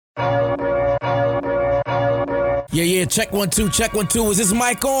Yeah, check 1 2, check 1 2. Is this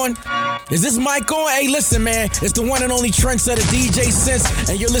mic on? Is this mic on? Hey, listen, man, it's the one and only trendsetter DJ Sense,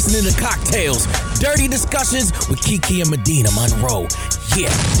 and you're listening to Cocktails, Dirty Discussions with Kiki and Medina Monroe.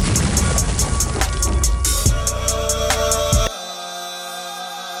 Yeah.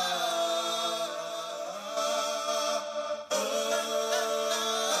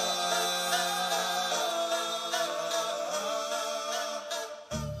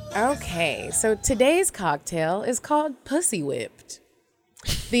 Okay, so today's cocktail is called Pussy Whipped.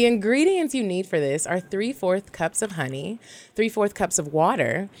 The ingredients you need for this are 3/4 cups of honey, 3/4 cups of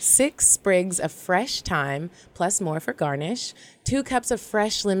water, 6 sprigs of fresh thyme, plus more for garnish, 2 cups of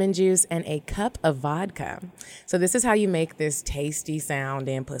fresh lemon juice, and a cup of vodka. So this is how you make this tasty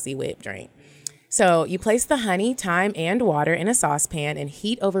sounding Pussy Whip drink. So you place the honey, thyme, and water in a saucepan and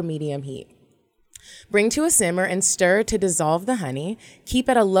heat over medium heat. Bring to a simmer and stir to dissolve the honey. Keep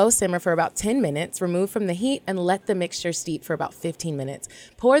at a low simmer for about 10 minutes. Remove from the heat and let the mixture steep for about 15 minutes.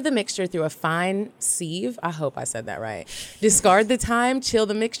 Pour the mixture through a fine sieve. I hope I said that right. Discard the thyme. Chill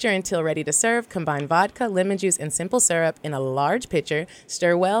the mixture until ready to serve. Combine vodka, lemon juice, and simple syrup in a large pitcher.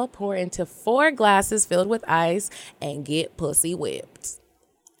 Stir well. Pour into 4 glasses filled with ice and get pussy whipped.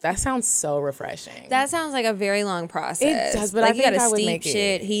 That sounds so refreshing. That sounds like a very long process. It does, but like I think you gotta I would steep make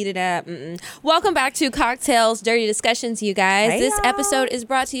shit, heat it up. Welcome back to Cocktails, Dirty Discussions, you guys. Hey, this y'all. episode is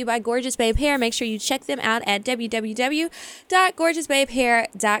brought to you by Gorgeous Babe Hair. Make sure you check them out at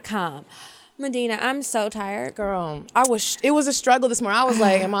www.gorgeousbabehair.com. Medina, I'm so tired. Girl, it was a struggle this morning. I was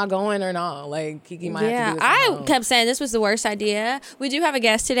like, am I going or not? Like, Kiki might have to do this I alone. kept saying this was the worst idea. We do have a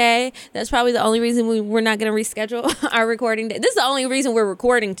guest today. That's probably the only reason we're not going to reschedule our recording day. This is the only reason we're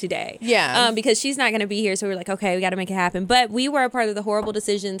recording today. Yeah. Because she's not going to be here. So we're like, okay, we got to make it happen. But we were a part of the Horrible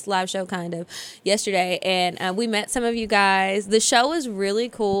Decisions live show kind of yesterday. And we met some of you guys. The show was really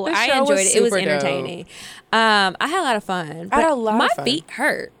cool. I enjoyed it. It was entertaining. I had a lot of fun. I had a lot of fun. My feet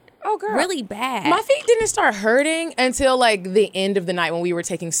hurt. Oh, girl. Really bad. My feet didn't start hurting until like the end of the night when we were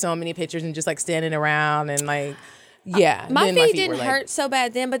taking so many pictures and just like standing around and like, yeah. My then feet didn't hurt so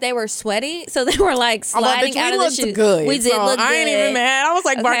bad then, but they were sweaty, so they were like sliding out of the shoes. Good. We did look good. I ain't even mad. I was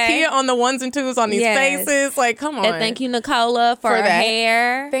like, Okay. Barkia on the 1s and 2s on these faces. Like, come on. And thank you, Nicola, for her that.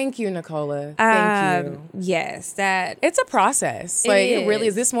 hair. Thank you, Nicola. Thank you. Yes, that. It's a process. Like, it really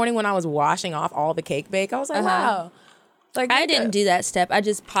is. This morning when I was washing off all the cake bake, I was like, wow. Like, I didn't do that step. I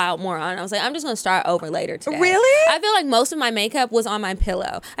just piled more on. I was like, I'm just going to start over later today. Really? I feel like most of my makeup was on my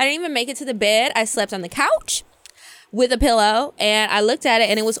pillow. I didn't even make it to the bed. I slept on the couch with a pillow, and I looked at it,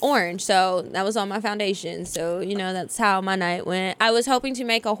 and it was orange. So that was on my foundation. So, that's how my night went. I was hoping to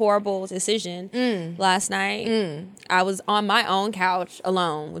make a horrible decision last night. I was on my own couch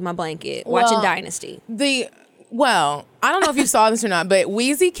alone with my blanket watching Dynasty. Well, I don't know if you saw this or not, but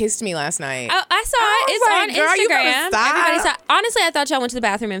Wheezy kissed me last night. I saw it. It's like, on girl, Instagram. you better stop. Everybody saw. Honestly, I thought y'all went to the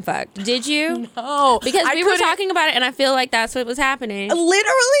bathroom and fucked. Did you? No. Because we were talking about it, and I feel like that's what was happening.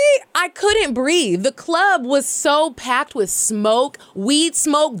 Literally, I couldn't breathe. The club was so packed with smoke, weed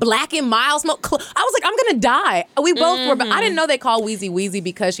smoke, black and mild smoke. I was like, I'm going to die. We both were, but I didn't know they call Wheezy Wheezy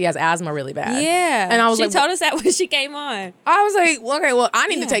because she has asthma really bad. Yeah. And I was she like, told us that when she came on. I was like, okay, well, I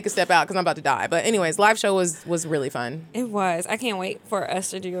need to take a step out because I'm about to die. But anyways, live show was really fun. It was. I can't wait for us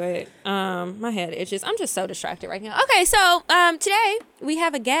to do it. My head itches. I'm just so distracted right now. Okay, so today we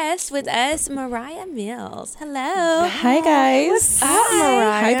have a guest with us, Moriah Mills. Hello. Hi, guys. What's up,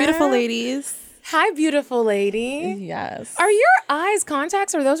 Moriah? Hi, beautiful ladies. Hi, beautiful lady. Yes. Are your eyes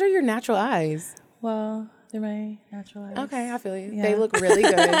contacts or those are your natural eyes? Well, they're my natural eyes. Okay, I feel you. Yeah. They look really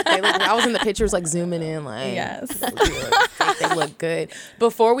good. I was in the pictures like zooming in like Yes. they look good.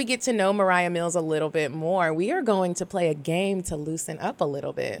 Before we get to know Moriah Mills a little bit more, we are going to play a game to loosen up a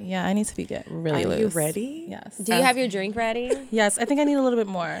little bit. Yeah, I need to get really loose. Are you ready? Yes. Do you have your drink ready? Yes, I think I need a little bit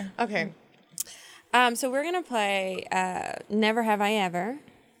more. Okay. So we're going to play Never Have I Ever.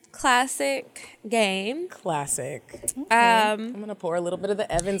 Classic game. Classic. I'm gonna pour a little bit of the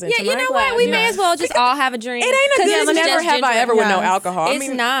Evans into Yeah, my you know glass. what? We may as well just all have a drink. It ain't a good never have I ever with no Yes. alcohol. It's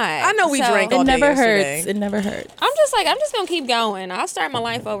not. I know we drank all It day never yesterday. hurts. It never hurts. I'm just going to keep going. I'll start my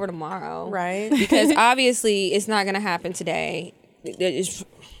life over tomorrow. Right. Because obviously it's not going to happen today. It's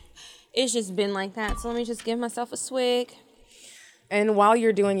just been like that. So let me just give myself a swig. And while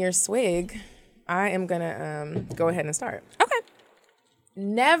you're doing your swig, I am gonna go ahead and start. Okay.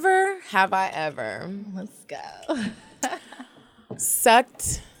 Never have I ever Let's go.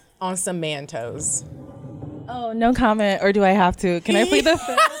 sucked on some Mentos. Oh, no comment. Or do I have to? Can I plead the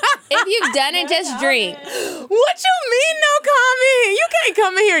fifth? If you've done it, just drink. What you mean, no comment? You can't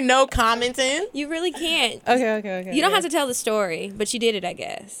come in here no commenting. You really can't. Okay. You don't have to tell the story, but you did it, I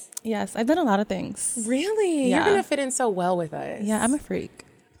guess. Yes, I've done a lot of things. Really? Yeah. You're gonna fit in so well with us. Yeah, I'm a freak.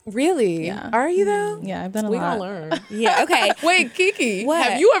 Really? Yeah. Are you though? Yeah, I've done a We lot. gonna learn. Yeah, okay. Wait, Kiki, What?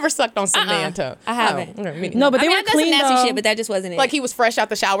 have you ever sucked on Samantha? I haven't. Oh, okay, me No, neither. but they I mean, were I've done some clean nasty though. shit, but that just wasn't it. Like he was fresh out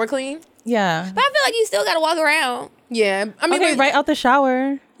the shower clean? Yeah. But I feel like you still gotta walk around. Yeah. I mean, Okay, but right out the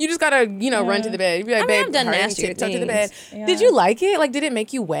shower. you just gotta, run to the bed. You be like, I mean, babe, I've done hurry, nastier tiptoe to the bed. things. Yeah. Did you like it? Like, did it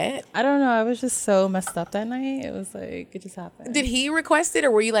make you wet? I don't know. I was just so messed up that night. It was like it just happened. Did he request it, or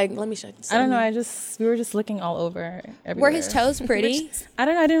were you like, let me show you? I don't know. We were just looking all over everywhere. Were his toes pretty? I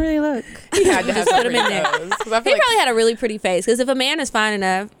don't know. I didn't really look. He had to have Just some put him in pretty there. toes, 'cause I He feel like probably had a really pretty face. Because if a man is fine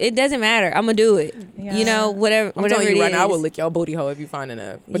enough, it doesn't matter. I'm gonna do it. Yeah. You know, whatever. I'm whatever telling you it right now, I is. would lick your booty hole if you fine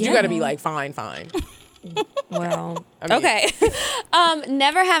enough. But you Yeah. got to be like fine. Well, I mean- okay.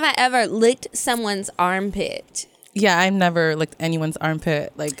 Never have I ever licked someone's armpit. Yeah, I've never licked anyone's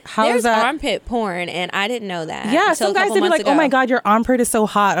armpit. Like, how There's is that? armpit porn, and I didn't know that. Yeah, until some a guys couple they be months like, "Oh ago. my god, your armpit is so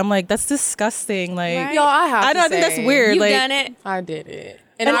hot." I'm like, that's disgusting. Like, Right? Yo, I have. I think that's weird. You've like, done it. I did it,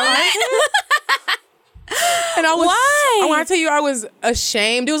 And I was. Why? I want to tell you, I was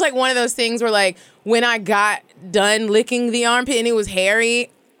ashamed. It was like one of those things where, like, when I got done licking the armpit and it was hairy,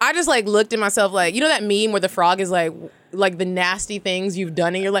 I just like looked at myself like, you know that meme where the frog is like the nasty things you've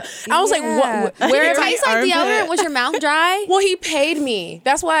done in your life. I was like, what? Where It have I? tastes like armpit. deodorant. Was your mouth dry? Well, he paid me.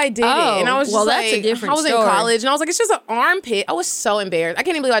 That's why I did it. Oh, And I was just well, like, that's a different I was story. in college and I was like, it's just an armpit. I was so embarrassed. I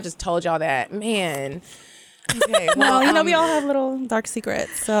can't even believe I just told y'all that. Man. Okay. well, we all have little dark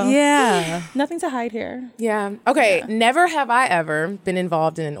secrets. So Yeah. nothing to hide here. Yeah. Okay. Never have I ever been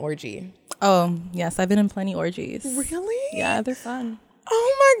involved in an orgy. Oh yes, I've been in plenty orgies. Really? Yeah, they're fun.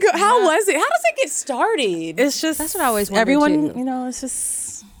 Oh my God. How was it? How does it get started? It's just That's what I always wondered, everyone. too. It's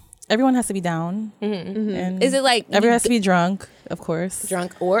just everyone has to be down. And Is it like everyone has to be drunk, of course.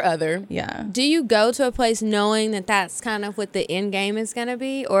 Drunk or other. Yeah. Do you go to a place knowing that that's kind of what the end game is going to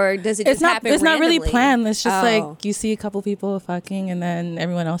be, or does it just It's not. happen? It's not really randomly? planned. It's just Oh. like you see a couple people fucking, and then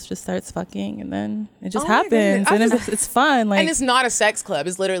everyone else just starts fucking, and then it just Oh my happens, goodness. and it's fun. Like And it's not a sex club.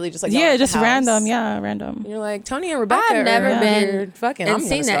 It's literally just like y'all yeah, at the just house. random. Yeah, random. You're like, Tony and Rebecca I've never are been here fucking. and I'm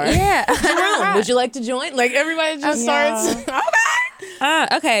seen gonna that. start. Yeah. Jerome, would you like to join? Like everybody just starts. Okay.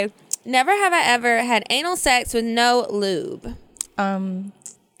 Okay. Never have I ever had anal sex with no lube.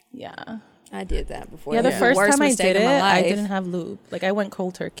 Yeah. I did that before. Yeah, That the was first worst time I mistake did of it, my I life. didn't have lube. Like I went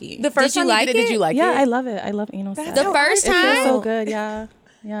cold turkey. The first you time like you did it, it? did you like yeah, it? I love it. I love anal sex. The first It feels time so good. Yeah.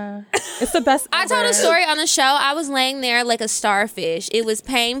 Yeah. It's the best. I told ever. a story on the show. I was laying there like a starfish. It was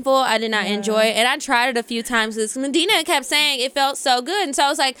painful. I did not enjoy it. And I tried it a few times. Because Medina kept saying it felt so good. And so I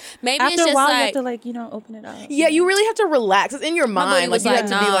was like, maybe After it's a just while, you like, have to open it up. Yeah, you really have to relax. It's in your booty mind. Like was you like, have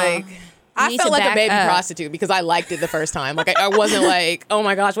to be nah. like. I need felt to like a back baby up. prostitute because I liked it the first time. Like I wasn't like, oh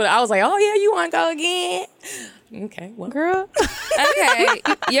my gosh, what? I was like, oh yeah, you want to go again? Okay, well, Girl. okay,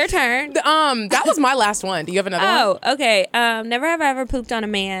 your turn. that was my last one. Do you have another one? Oh, okay. Never have I ever pooped on a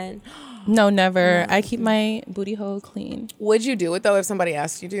man. No, never. I keep my booty hole clean. Would you do it though if somebody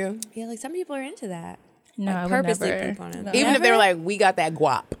asked you to? Yeah, like some people are into that. No, I would Purposely never. poop on it. No. Even if they were like, we got that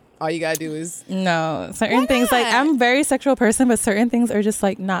guap. All you gotta do is No, certain things like I'm a very sexual person, but certain things are just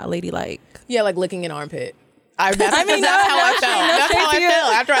like not ladylike. like licking an armpit. That's how I felt. shade That's how I to you.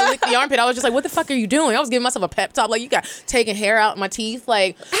 felt. After I licked the armpit, I was just like, what the fuck are you doing? I was giving myself a pep talk. Like, you got taking hair out my teeth.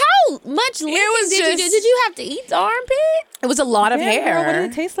 Like, How much licking was did you do? just- Did you have to eat the armpit? it was a lot of Yeah, hair. girl, what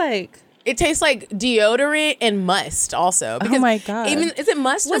did it taste like? It tastes like deodorant and must also. Because my God. Even is it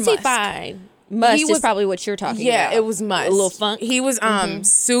must or Was he musk? fine? Must He is was- probably what you're talking Yeah, about. it was must. A little funk. He was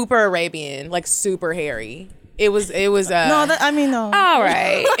super Arabian, like super hairy. It was No, no. no. All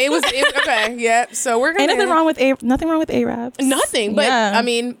right. It was okay. Yeah. So we're gonna Ain't nothing wrong with Arabs. nothing. But Yeah. I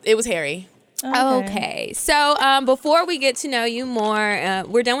mean, it was hairy. Okay. So before we get to know you more,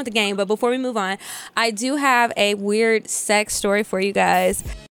 we're done with the game. But before we move on, I do have a weird sex story for you guys.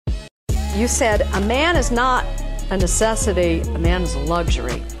 You said a man is not a necessity, a man is a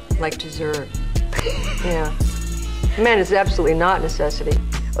luxury. Like dessert. Yeah. Man is absolutely not necessity.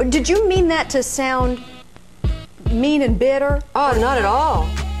 Did you mean that to sound mean and bitter? Oh, not at all.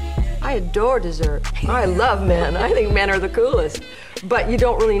 I adore dessert. I love men. I think men are the coolest. But you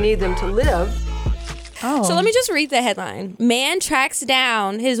don't really need them to live. Oh. So let me just read the headline. Man tracks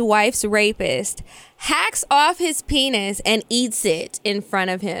down his wife's rapist, hacks off his penis, and eats it in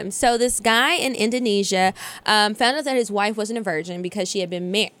front of him. So this guy in Indonesia found out that his wife wasn't a virgin because she had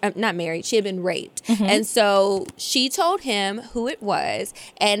been not married. She had been raped. And so she told him who it was.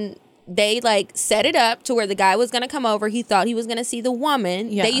 And they like set it up to where the guy was going to come over. He thought he was going to see the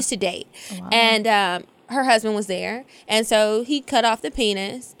woman. Yeah. They used to date. Wow. And her husband was there. And so he cut off the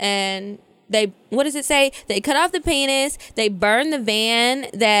penis and what does it say? They cut off the penis. They burned the van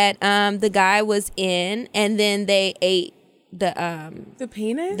that the guy was in, and then they ate the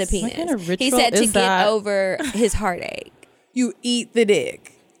penis. The penis. What kind of ritual he said to is get that? over his heartache. You eat the dick.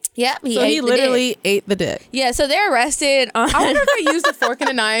 Yep, So he literally ate the dick. Yeah, so they're arrested on. I wonder if they used a fork and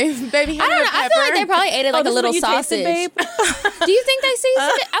a knife, baby. I don't know. I feel like they probably ate it like a this is little what you tasted, sausage. babe? Do you think they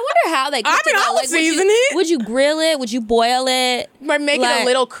seasoned it? I wonder how they cooked it. I though. would season it. Would you grill it? Would you boil it? Might make it Like- a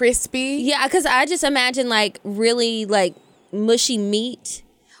little crispy. Yeah, because I just imagine like really like mushy meat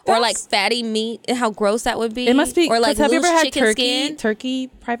or like fatty meat and how gross that would be. It must be. Or like 'cause have you loose ever had chicken turkey? skin. Turkey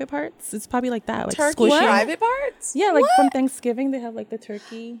private parts? It's probably like that. Like Turkey squishy. private parts. Yeah, like from Thanksgiving they have like the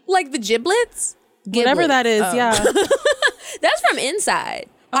turkey. Like the giblets. Whatever that is. Yeah. That's from inside.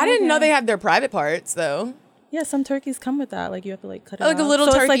 I didn't know they had their private parts though. Yeah. Some turkeys come with that. Like you have to like cut it Like a off. little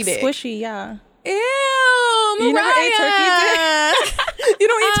so turkey it's like dick. squishy. Yeah. Ew, You never ate Mariah. You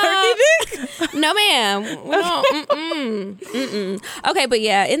don't eat turkey dick? No, ma'am. We don't. Mm-mm. Okay, but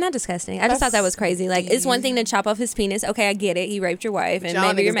yeah, isn't that disgusting? I just thought that was crazy. Like, it's one thing to chop off his penis. Okay, I get it. He raped your wife, and Y'all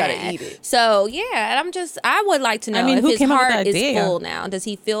maybe you're niggas gotta mad. eat it. So yeah, and I would like to know mean, if who his came up with heart that is idea? full now. Does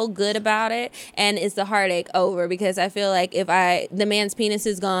he feel good about it? And is the heartache over? Because I feel like if the man's penis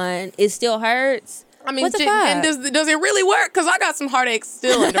is gone, it still hurts. I mean, what the fuck? and does it really work? Because I got some heartaches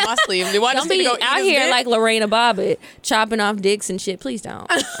still under my sleeve. Do I just Don't need be to go eat out his here dick? like Lorena Bobbitt chopping off dicks and shit. Please don't.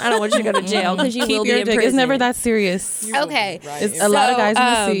 I don't want you to go to jail because you will Keep be your in dick. prison. It's never that serious. Okay. It's a lot of guys in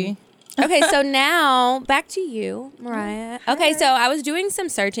the sea. Okay, so now back to you, Moriah. Okay, so I was doing some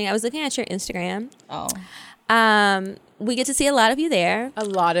searching. I was looking at your Instagram. Oh. We get to see a lot of you there. A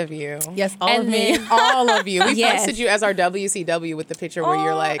lot of you. Yes, all And of me. then- All of you. We Yes. posted you as our WCW with the picture where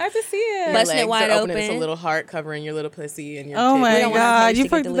you're like, I have to see it. your Busting it legs wide are open. It's open. a little heart covering your little pussy and your Oh titties. my don't want our god, page you to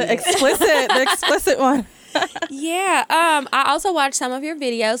get put the deleted. explicit one. Yeah. I also watched some of your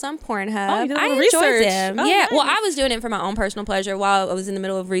videos on Pornhub. Oh, you did a I little enjoyed research. them. Oh, Yeah. Well, nice. I was doing it for my own personal pleasure while I was in the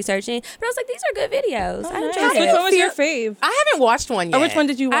middle of researching. But I was like, these are good videos. I Nice. enjoyed Which it. one was your fave? I haven't watched one yet. Or which one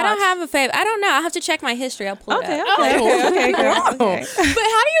did you watch? I don't have a favorite. I don't know. I have to check my history. I'll pull Okay, it up. okay, girl. Okay. But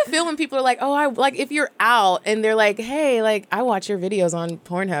how do you feel when people are like, oh, I like if you're out and they're like, hey, like I watch your videos on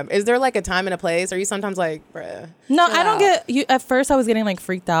Pornhub. Is there like a time and a place? Are you sometimes like, bruh? No, Chill I don't out. get you. At first, I was getting like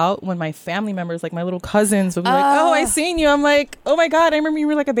freaked out when my family members, like my little cousins, would be like, "Oh, I seen you." I'm like, "Oh my god, I remember you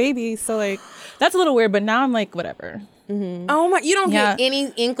were like a baby." So like, that's a little weird. But now I'm like, whatever. Oh my, you don't Yeah. get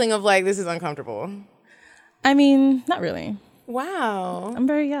any inkling of like this is uncomfortable. I mean, not really. Wow. I'm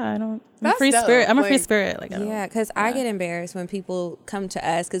very I don't. I'm a That's free dope. spirit. I'm a free Like- spirit. Like, I don't- Yeah, because I get embarrassed when people come to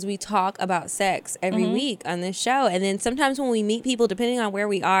us because we talk about sex every week on this show. And then sometimes when we meet people, depending on where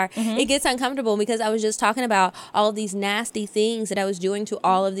we are, it gets uncomfortable because I was just talking about all of these nasty things that I was doing to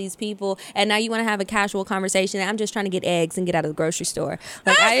all of these people. And now you want to have a casual conversation. And I'm just trying to get eggs and get out of the grocery store.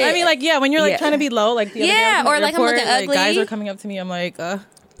 Like I mean, like, yeah, when you're like Yeah. trying to be low, like the other day I was Yeah, in the or, like, I'm airport, looking like, guys ugly. are coming up to me. I'm like,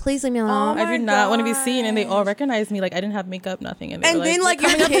 please leave me alone. I do not want to be seen, and they all recognize me. Like, I didn't have makeup, nothing, and they And were, then like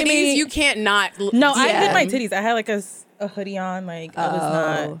 "You're your coming up to me." titties, you can't not. No, I Yeah. hid my titties. I had like a hoodie on, like I was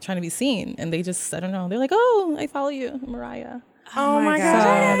not trying to be seen, and they just, I don't know. They're like, "Oh, I follow you, Moriah." Oh my So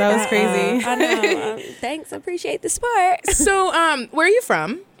god. that was crazy. I know. Thanks. Appreciate the support. So, where are you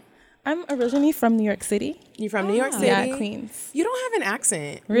from? I'm originally from New York City. You from New York City? Yeah, Queens. You don't have an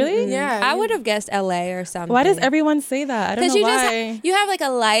accent. Really? Yeah. I would have guessed LA or something. Why does everyone say that? I don't know you why. you have like a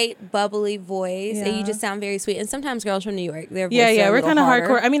light, bubbly voice, and you Yeah. just sound very sweet. And sometimes girls from New York, their voices yeah, are a we're little kind of harder.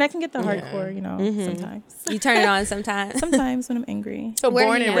 hardcore. I mean, I can get the hardcore, you know, sometimes. You turn it on sometimes. Sometimes when I'm angry. So Where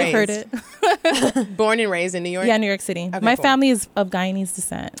born do you and know? I've heard raised. it. Born and raised in New York. Yeah, New York City. Okay, My cool. family is of Guyanese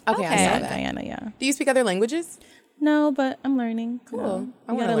descent. Okay, I Okay. saw Yeah, that. Guyana, yeah. Do you speak other languages? No, but I'm learning. Cool. You know.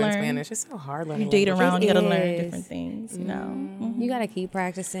 I You want to gotta learn Spanish. It's so hard learning. You date languages. around, you gotta learn is. different things, you know. Mhm. You gotta keep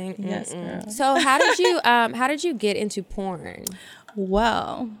practicing. Yes, girl. So how did you get into porn?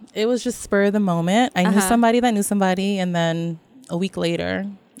 Well, it was just spur of the moment. I knew somebody that knew somebody, and then a week later,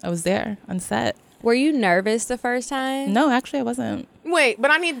 I was there on set. Were you nervous the first time? No, actually, I wasn't. Wait,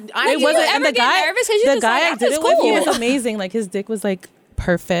 but I need. I It need wasn't. ever And the get guy, nervous 'cause you the just guy like, I did "That's it with, he cool." was amazing. Like his dick was like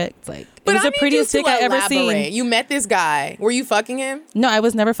perfect. Like But it was I the need prettiest you dick to I ever elaborate. seen. You met this guy. Were you fucking him? No, I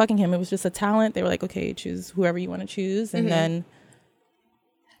was never fucking him. It was just a talent. They were like, okay, choose whoever you want to choose, and then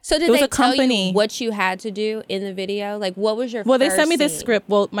So did It was they a tell company. you what you had to do in the video? Like what was your well, they first sent me this scene? script.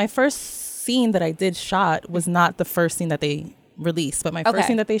 Well, my first scene that I did shot was not the first scene that they released, but my Okay. first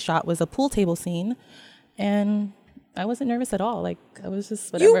scene that they shot was a pool table scene, and I wasn't nervous at all. Like, I was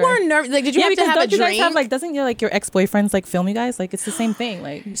just whatever. You weren't nervous. Like, did you have to have a drink? Don't you guys have, like, doesn't your ex-boyfriends, like, film you guys? Like, it's the same thing.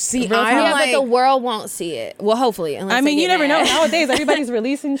 Like, see, but the world won't see it. Well, hopefully. I mean, you never know. Nowadays, everybody's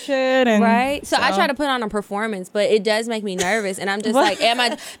releasing shit. And right? So I try to put on a performance, but it does make me nervous. And I'm just like,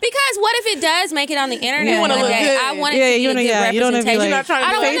 because what if it does make it on the internet? You want to look good. I want it to be a good representation. You're not trying to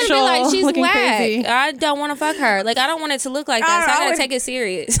I don't want it to be like, she's whack. Crazy. I don't want to fuck her. Like, I don't want it to look like that. So I got to take it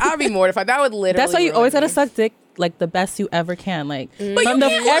serious. I'd be mortified. That would literally That's why you always got to suck. suck dick like the best you ever can. Like, But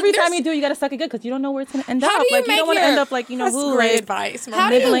every time you do, you got to suck it good because you don't know where it's going to end up. You don't want to end up like, That's who, great like, advice. How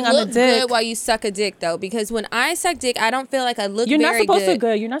do you nibbling on the look dick. good while you suck a dick, though? Because when I suck dick, I don't feel like I look You're not very supposed good. to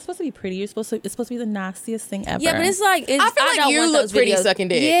good. You're not supposed to be pretty. It's supposed to be the nastiest thing ever. Yeah, but it's like, I feel like you look pretty sucking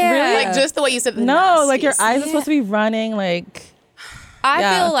dick. Yeah. Really? Like, just the way you said the no, like, your nastiest. eyes are supposed to be running, like...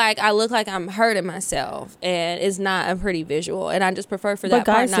 I feel like I look like I'm hurting myself, and it's not a pretty visual, and I just prefer for that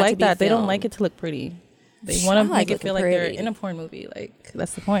But guys part not like to be that. They don't filmed. like it to look pretty. They want to like make it feel like looking they're pretty. in a porn movie. Like,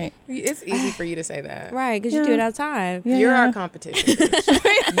 that's the point. It's easy for you to say that. Right, because you do it all the time. Yeah. You're our competition.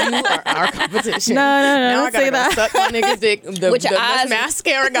 bitch. You are our competition. No, Now don't I gotta say go that. suck my nigga's dick. With your eyes-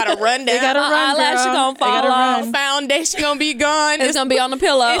 mascara gotta run down. gotta run, eyelash girl. gonna They gotta fall off. run. Foundation gonna be gone. It's gonna be on the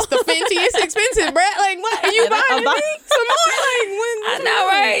pillow. It's the Fenty. It's expensive, Brett. Like, what? Are you buying me some more? Like, when? I know,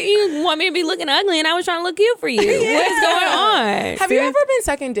 right? You want me to be looking ugly, and I was trying to look cute for you. What's going on? Have you ever been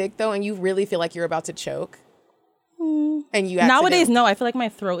sucking dick though, and you really feel like you're about to choke? And you Nowadays, no. I feel like my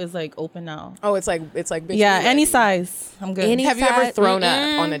throat is like open now. Oh, it's like bitch, Yeah, you any ready. size. I'm good. Any Have you ever size? thrown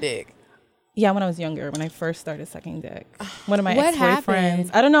up on a dick? Yeah, when I was younger, when I first started sucking dick. One of my What ex-boyfriends.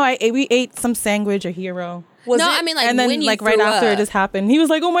 happened? I don't know. We ate some sandwich or hero. I mean, like, and then when you like right threw after up. it just happened, he was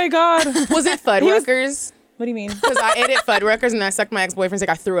like, "Oh my god." Was it Fuddruckers? What do you mean? Because I ate at Fuddruckers and I sucked my ex-boyfriend's dick.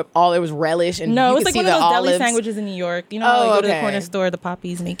 I threw up all. It was relish and No, you it was could like see one the of those olives. deli sandwiches in New York. You know, how you go to the okay. corner store, the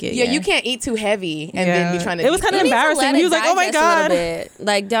poppies make it. Yeah, you can't eat too heavy and then be trying to. It was kind of You need to embarrassing. let He it was like, "Oh my digest a little god." bit.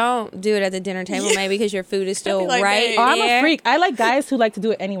 Like, don't do it at the dinner table, maybe, because your food is still like, right babe. Oh, I'm there. a freak. I like guys who like to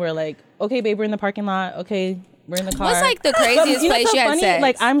do it anywhere. Like, okay, babe, we're in the parking lot. Okay, we're in the car. What's like the craziest know place what's you so had funny? sex?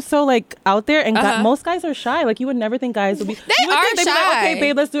 Like, I'm so like out there, and most guys are shy. Like, you would never think guys would be. They are they'd be like, shy. okay,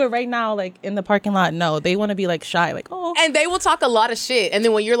 babe, let's do it right now. Like in the parking lot. No, they want to be like shy. Like, oh. And they will talk a lot of shit, and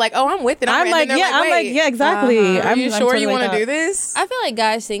then when you're like, "Oh, I'm with it," I'm like, yeah, I'm like, yeah, exactly. Are you I'm sure totally you like want to that. do this? I feel like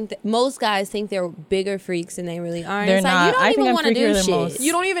guys think that most guys think they're bigger freaks than they really are. And They're it's like, not. you don't I think even I'm want to do freakier than shit. most.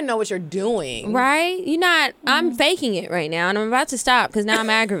 You don't even know what you're doing, Right? You're not. I'm faking it right now, and I'm about to stop because now I'm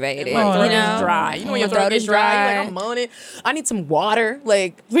aggravated. My Oh, throat you is know, dry. You know when your My throat is dry. You're dry. like, I'm moaning. I need some water.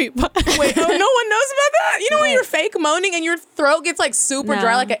 Like, Wait, what? wait, oh, no one knows about that? You know when you're fake moaning and your throat gets like super No.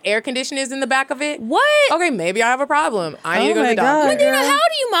 dry, like an air conditioner is in the back of it? What? Okay, maybe I have a problem. I need to Oh go to my the doctor. God, girl. How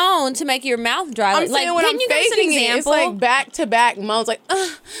do you moan to make your mouth dry? I'm saying when can I'm you give us an faking it, it's example? like back to back moans, like,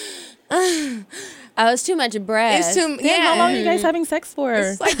 Oh, it's too much breath. it's too, Damn, how long are yeah. you guys having sex for?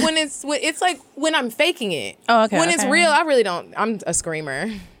 It's like it's like when I'm faking it. Oh, okay, When it's okay. real, I really don't. I'm a screamer.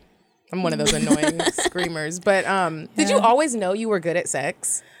 I'm one of those annoying screamers. But did you always know you were good at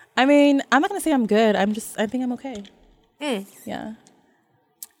sex? I mean, I'm not gonna say I'm good. I think I'm okay. Yeah.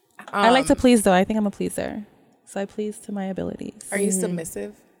 I like to please though. I think I'm a pleaser. So I please to my abilities. Are you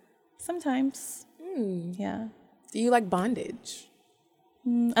submissive? Sometimes. Yeah. Do you like bondage?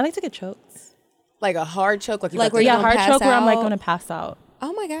 I like to get choked. Like a hard choke, like you Like about where to you Yeah, gonna hard pass choke where I'm like out? gonna pass out.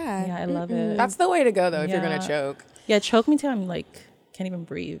 Oh my god. Yeah, I love it. That's the way to go though if you're Yeah. gonna choke. Yeah, choke me till I'm like can't even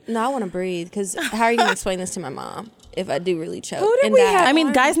breathe. No, I want to breathe because how are you gonna explain this to my mom if I do really choke? Who did and we die? have? I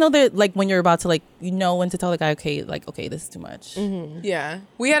mean, guys know that like when you're about to like you know when to tell the guy okay this is too much. Yeah,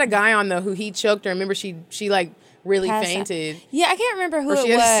 we had a guy on though who he choked her. Remember, she like really Passed out. fainted. Yeah, I can't remember who Or it she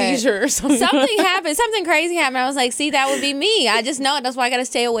had was. a seizure or something. Something happened. Something crazy happened. I was like, see, that would be me. I just know it. That's why I got to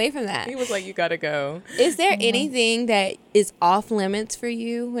stay away from that. He was like, "You gotta go." Is there anything that is off limits for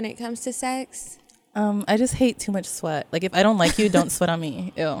you when it comes to sex? I just hate too much sweat. Like if I don't like you, don't sweat on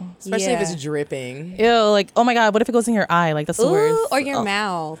me. Ew. Especially if Yeah. it's dripping. Ew. Like oh my god, what if it goes in your eye? Like that's the worst. Ooh, or your Oh.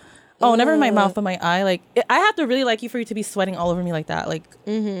 mouth. Oh, never in my mouth, but my eye. Like I have to really like you for you to be sweating all over me like that. Like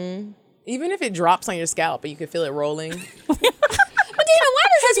Even if it drops on your scalp, but you can feel it rolling. Medina, why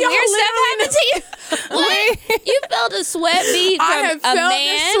does this y'all weird stuff happen to you? What? You felt a sweat bead from I have a felt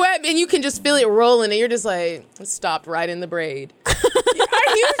man? the sweat, and you can just feel it rolling, and you're just like, it stopped right in the braid. Are you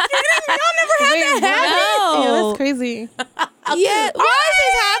kidding? Y'all never had that happen? yeah, No. that's crazy. Yeah. Why is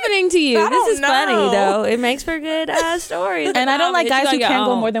this happening to you? I This don't is funny, know. though. It makes for good stories. And I don't like guys who can't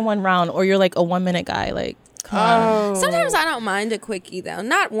go more than. than one round, or you're like a 1 minute guy. Like come on. Sometimes I don't mind a quickie though.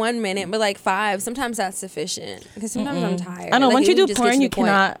 Not 1 minute, but like 5. Sometimes that's sufficient because sometimes I'm tired. I know Like, once you it do just gets porn, to you the point.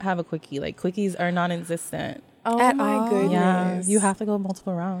 cannot have a quickie. Like quickies are non-existent. Oh At my all? goodness. Yeah, you have to go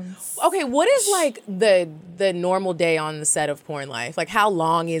multiple rounds. Okay, what is like the normal day on the set of Porn Life? Like, how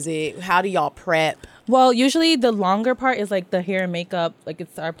long is it? How do y'all prep? Well, usually the longer part is like the hair and makeup, like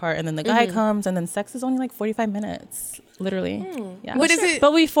it's our part, and then the guy comes, and then sex is only like 45 minutes, literally. Yeah. What is it?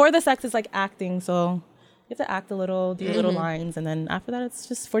 But before the sex is like acting, so you have to act a little, do little lines, and then after that it's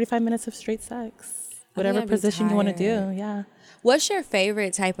just 45 minutes of straight sex, whatever I'd be position you want to do. tired. Yeah. What's your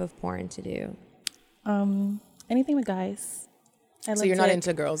favorite type of porn to do? Anything with guys. So you're not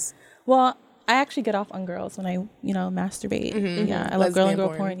into girls? Well, I actually get off on girls when I, masturbate. Yeah, I love girl and Lesbian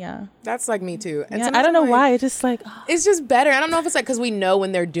girl porn. Yeah. That's like me too. And Yeah, sometimes I don't know I'm like, why. It's just like, It's just better. I don't know if it's like because we know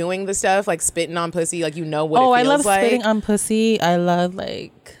when they're doing the stuff, like spitting on pussy, like you know what it feels I love like. spitting on pussy. I love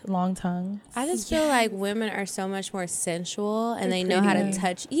like long tongue. I just feel like women are so much more sensual and they know how to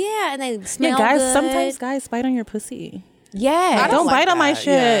touch. Yeah, and they smell Yeah, guys. good. Sometimes guys bite on your pussy. Yeah. I Don't like bite on my that,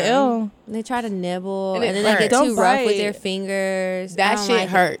 shit. yeah. Ew. They try to nibble And and, it then they get hurts. too Don't rough with bite. their fingers. That I don't shit like it.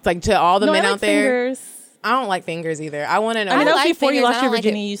 hurts. Like to all the No, men I like out there. fingers. I don't like fingers either. I want to know. I mean, that was like before you fingers. lost I your don't like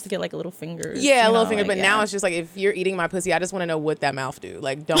virginity. it. You used to get like little fingers. Yeah, a you little know, finger. like, But now it's just like if you're eating my pussy, I just want to know what that mouth do.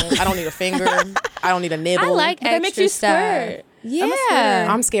 Like, I don't need a finger. I don't need a nibble. I like But that extra makes you stuff. squirt. Yeah.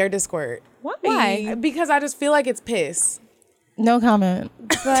 I'm scared to squirt. Why? Because I just feel like it's piss. No comment.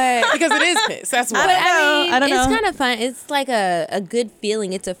 But Because it is piss. That's why. But I mean, I don't it's know. kind of fun. It's like a good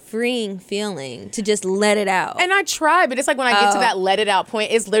feeling. It's a freeing feeling to just let it out. And I try, but it's like when I get to that let it out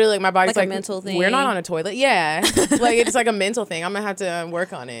point, it's literally like my body's Like a like mental thing? We're not on a toilet. Yeah. Like it's like a mental thing. I'm gonna have to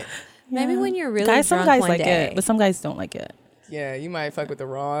work on it. Maybe when you're really Guys, some drunk guys one like day. it, but some guys don't like it. Yeah, you might fuck with the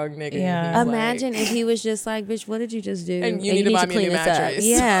wrong nigga. Yeah. He's Imagine like, if he was just like, bitch, what did you just do? And you need to buy me a new this up. mattress.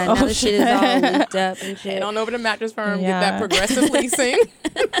 Yeah, now the shit is all leaked up and shit. Head on over to Mattress Firm, get Yeah. that progressive leasing.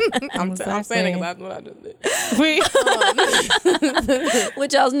 I'm saying it Exactly. because that's what I just did.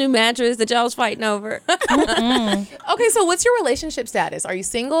 With y'all's new mattress that y'all was fighting over. Okay, so what's your relationship status? Are you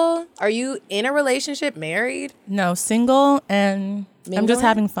single? Are you in a relationship? Married? No, single, and I'm just Mingling?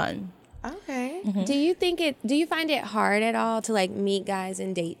 having fun. Okay. Do you find it hard at all to like meet guys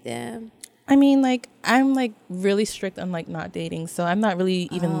and date them? I mean, like, I'm like really strict on like not dating, so I'm not really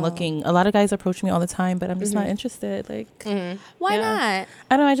even looking. A lot of guys approach me all the time, but I'm just not interested. Like, Why Yeah. not?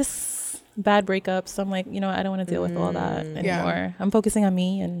 I don't know. I just bad breakups. So I'm like, I don't want to deal with all that anymore. I'm focusing on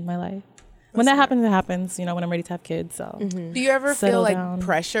me and my life. When that happens, it happens. When I'm ready to have kids. So Do you ever feel Settle like down.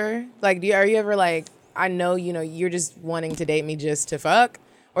 pressure? Like, are you ever like, I know, you're just wanting to date me just to fuck?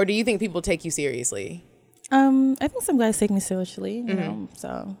 Or do you think people take you seriously? I think some guys take me seriously. You know,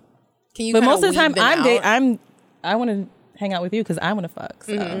 so. Can you But kinda most of the time, weed them out? I want to hang out with you because I want to fuck.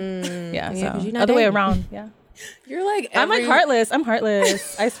 So yeah, 'cause so you're not other way dating. around. Yeah. You're like I'm like every- heartless. I'm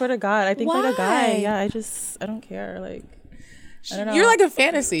heartless. I swear to God. I think like a guy. Why? Yeah, I don't care. Like, I don't know. You're like a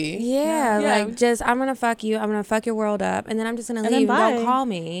fantasy. Yeah, Yeah. like just I'm gonna fuck you. I'm gonna fuck your world up, and then I'm just gonna then leave. And bye. don't call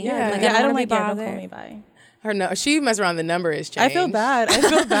me. Yeah. like Yeah, I don't like be don't call bothered. me. Bye. Her no, she messed around. The number is changed. I feel bad. I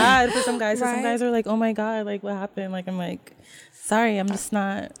feel bad for some guys. 'Cause Right. Some guys are like, "Oh my God, like what happened?" Like I'm like, "Sorry, I'm just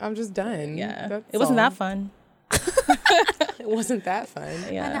not." I'm just done. Yeah, That's it wasn't all. that fun. It wasn't that fun.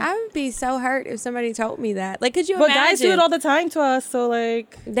 And Yeah, I would be so hurt if somebody told me that. Like, could you but imagine? guys do it all the time to us. So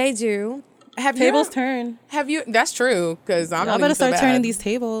like, They do. Have tables you? turn. Have you? That's true. Because I'm Y'all not better even so start turning bad. these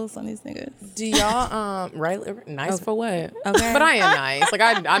tables on these niggas. Do y'all right? Nice for what? Okay. But I am nice. Like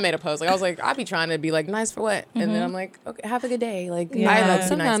I made a post. Like I was like, I be trying to be like nice for what, and then I'm like, okay, have a good day. Like Yeah. I like to be nice.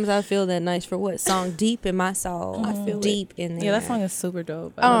 Sometimes I feel that nice for what song deep in my soul. I feel deep in there. Yeah, that song is super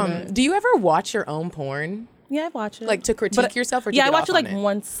dope. I love it. Do you ever watch your own porn? Yeah, I watch it. Like to critique yourself, or to yeah, I get watch off it like on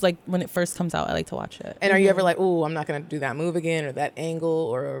once, like when it first comes out. I like to watch it. And are you ever like, oh, I'm not gonna do that move again, or that angle,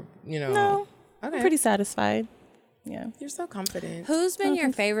 or No, Okay. I'm pretty satisfied. Yeah. You're so confident. Who's been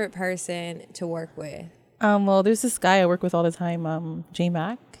your favorite person to work with? Well, there's this guy I work with all the time, J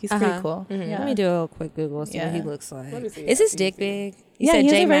Mac. He's pretty cool. Yeah. Let me do a quick Google, see what Yeah. he looks like. me see Is that. his dick big? You Yeah, said he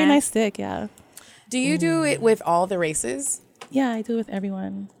has a very J-Mac? nice dick. Yeah. Do you do it with all the races? Yeah, I do it with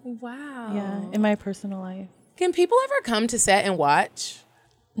everyone. Wow. Yeah, in my personal life. Can people ever come to set and watch?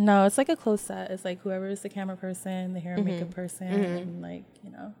 No, it's like a close set. It's like whoever is the camera person, the hair and makeup person, and like,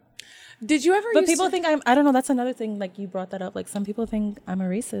 Did you ever? But used people to- think I don't know, that's another thing, like you brought that up. Like some people think I'm a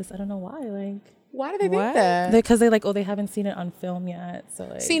racist. I don't know why. Like, Why do they What? think that? because they like, oh, they haven't seen it on film yet. So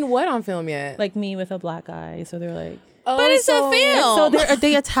like, Seen what on film yet? like me with a black guy. So they're like, oh, But it's a film. so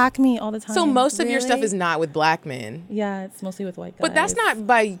they attack me all the time. So most of your stuff Really? is not with black men. Yeah, it's mostly with white guys. But that's not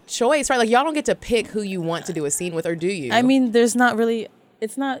by choice, right? Like y'all don't get to pick who you want to do a scene with, or do you? I mean, there's not really.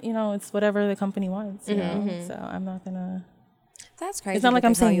 It's not. It's whatever the company wants. You know. So I'm not gonna. That's crazy. It's not like that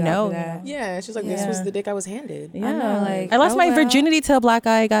I'm they call saying you out no. for that. Yeah, she's like, this was the dick I was handed. Yeah. know, like, I lost oh, my well. virginity to a black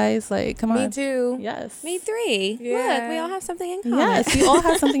guy, guys. Like, come on. Me too. Yes. Me 3. Yeah. Look, we all have something in common. Yes, we all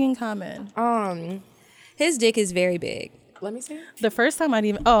have something in common. His dick is very big. Let me see. The first time I'd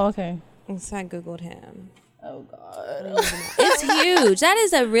even. Oh, okay. So I Googled him. Oh God. It's huge. That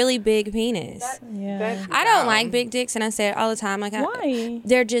is a really big penis. Yeah. I don't like big dicks, and I say it all the time. Like, Why?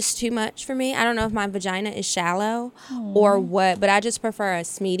 They're just too much for me. I don't know if my vagina is shallow or what, but I just prefer a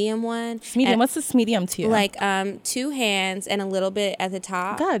medium one. Medium. And, What's this medium to you? like 2 hands and a little bit at the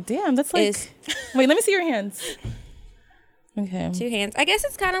top. God damn. That's like. Is- Wait, let me see your hands. Okay. 2 hands. I guess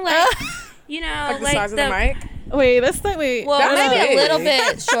it's kind of like, you know, Like the size of the mic? Wait, that's not. Wait. Well, That's maybe big. a little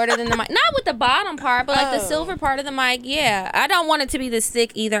bit shorter than the mic. Not with the bottom part, but like the silver part of the mic. Yeah, I don't want it to be this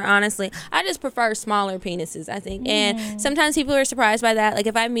thick either. Honestly, I just prefer smaller penises. I think, and sometimes people are surprised by that. Like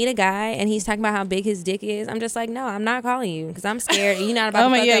if I meet a guy and he's talking about how big his dick is, I'm just like, no, I'm not calling you because I'm scared. You're not about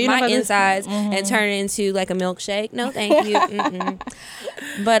to fuck up my insides and turn it into like a milkshake. No, thank you.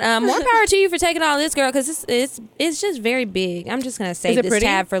 But more power to you for taking all this, girl, because it's just very big. I'm just gonna save it this pretty?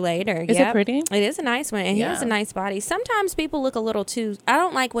 tab for later. Is it pretty? It is a nice one, and he has Yeah. a nice body. Sometimes people look a little too. I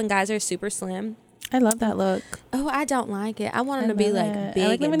don't like when guys are super slim. I love that look. Oh, I don't like it. I want them to be like big. I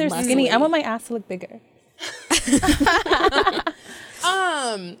like them when and they're skinny. muscly. I want my ass to look bigger.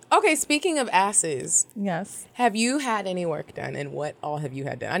 Okay, speaking of asses, Yes. have you had any work done, and what all have you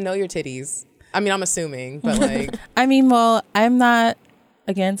had done? I know your titties. I mean, I'm assuming, but like, I mean, well, I'm not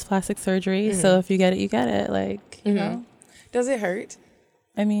against plastic surgery, so if you get it, you get it. Like, you know. does it hurt?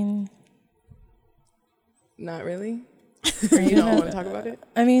 I mean, Not really. Or you don't want to talk about it?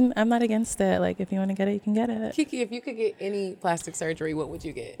 I mean, I'm not against it. Like, if you want to get it, you can get it. Kiki, if you could get any plastic surgery, what would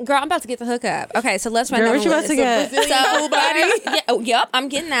you get? Girl, I'm about to get the hookup. Okay, so let's run Girl, down what the you about list. to get? Full body? Yep, I'm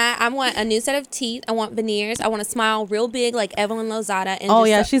getting that. I want a new set of teeth. I want veneers. I want to smile real big like Evelyn Lozada. And Oh just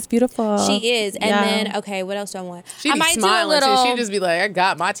yeah, she's beautiful. she is. And Yeah. then, okay, what else do I want? She'd I be might smiling do a little. too. She'd just be like, I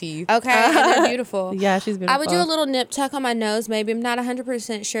got my teeth. Okay, and they're beautiful. Yeah, she's beautiful. I would do a little nip tuck on my nose, maybe. I'm not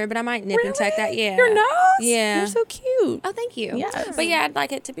 100% sure, but I might nip and tuck that. Yeah. Your nose? Yeah. You're so cute. Oh, thank you. Yes. But yeah, I'd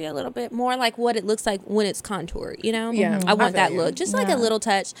like it to be a little bit more like what it looks like when it's contoured, you know? Yeah, I want I that feel you. look. Just like a little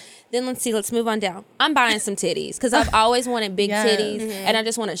touch. Then let's see, let's move on down. I'm buying some titties because I've always wanted big Yes. titties and I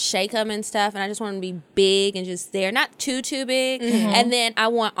just want to shake them and stuff and I just want them to be big and just there. Not too big. And then I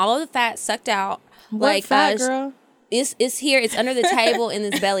want all of the fat sucked out. What like fat girl? It's here. It's under the table in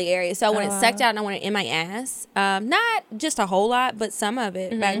this belly area. So I want it sucked out and I want it in my ass. Not just a whole lot, but some of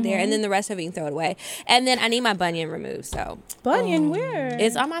it back there. And then the rest of it you can throw it away. And then I need my bunion removed. So Bunion, where?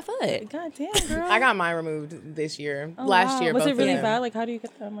 it's on my foot. God damn, girl. I got mine removed this year. Oh, Last wow. year, Was both it really of them. bad? Like, how do you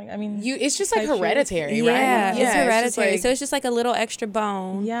get them? Like, I mean, It's just like Tight shit. hereditary, Yeah, right? it's just hereditary. like- So it's just like a little extra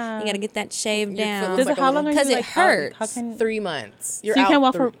bone. Yeah. You got to get that shaved Your down. foot Does looks it, like how a long are you? 'Cause it like, out? hurts. How can 3 months. You're so you can't out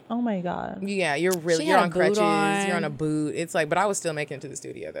walk through- for? Oh my god. Yeah, you're She you're had on a boot crutches. on. You're on a boot. It's like, but I was still making it to the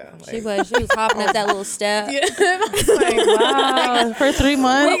studio though. Like, She was hopping up that little step. Wow, for 3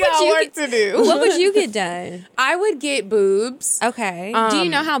 months. we got you work to do. What would you get done? I would get boobs. Okay. Do you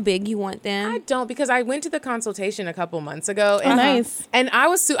know how big you want them? I don't because I went to the consultation a couple months ago. And, nice. And I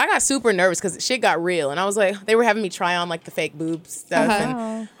got super nervous because shit got real, and I was like, they were having me try on like the fake boob stuff,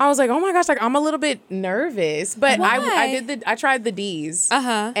 and I was like, oh my gosh, like I'm a little bit nervous, but Why? I tried the D's,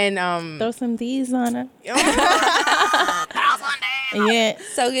 and Throw some D's on it. Yeah.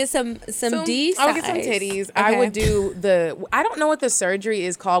 So get some D size. I would get some titties. I Okay. would do I don't know what the surgery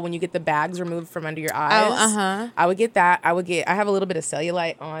is called when you get the bags removed from under your eyes. I would get that. I have a little bit of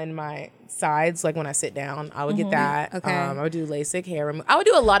cellulite on my sides, like when I sit down. I would get that. Okay. I would do LASIK hair removal. I would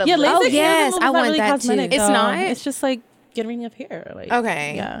do a lot of Yeah, lip- LASIK hair yes, removal is I not want really that too. cosmetic, It's though. not? It's just like getting rid of hair. Like,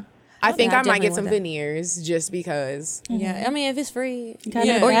 Okay. Yeah. I think Yeah, I I might get definitely some want that. veneers just because. Yeah, I mean, if it's free, Got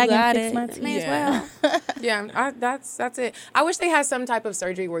it or you bag and got fix it, my teeth. may as Yeah. well. Yeah, that's it. I wish they had some type of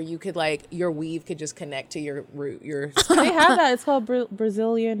surgery where you could like your weave could just connect to your root. Your They have that. It's called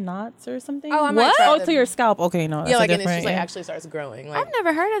Brazilian knots or something. Oh, I might What? try Oh, the- to your scalp. Okay, no. That's yeah, like and different. it's just like yeah. actually starts growing. Like I've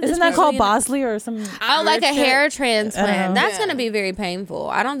never heard of this. Isn't that called Brazilian- Bosley or some? Oh, like a shit? hair I transplant. don't know. That's Yeah. gonna be very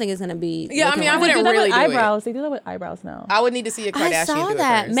painful. I don't think it's gonna be. Yeah, I looking mean, I like They wouldn't do that really with do it. eyebrows. They do that with eyebrows now. I would need to see a Kardashian I saw do it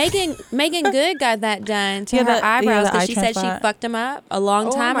that. first. Megan Good got that done to Yeah, her the eyebrows eye because she said she transplant. fucked them up a long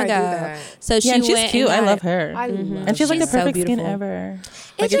Oh, I time might do ago. that. So she Yeah, and she's went cute. and I got love it. her. I love And she has like the She's so perfect skin beautiful. ever.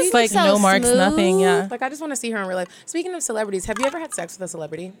 It Like just it's like looks so no marks, nothing. smooth. Yeah. Like I just want to see her in real life. Speaking of celebrities, have you ever had sex with a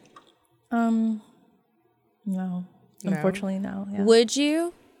celebrity? No. Unfortunately, no. Yeah. Would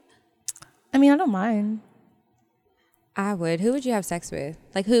you? I mean, I don't mind. I would. Who would you have sex with?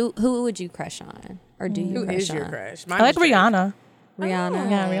 Like who would you crush on, or do you Who crush is on? your crush? I like Rihanna. Rihanna.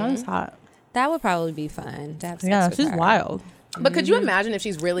 Yeah, Rihanna's hot. That would probably be fun to have sex Yeah, with she's her. wild. But could you imagine if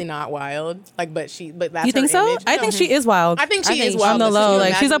she's really not wild? Like, but that's You think her so? image? I think she is wild. I think she is on wild. the but low. could you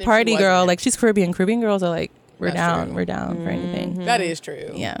Like, she's a imagine if she party girl. wasn't? Like, she's Caribbean. Caribbean girls are like, we're That's true. down for anything. That is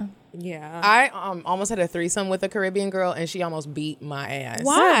true. Yeah. Yeah. I almost had a threesome with a Caribbean girl, and she almost beat my ass.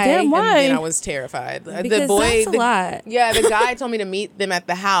 Why? Damn, And why? then I was terrified. Because that's a lot. Yeah, the guy told me to meet them at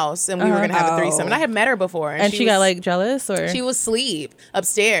the house, and we were gonna have a threesome. And I had met her before, And she got like jealous, or she was asleep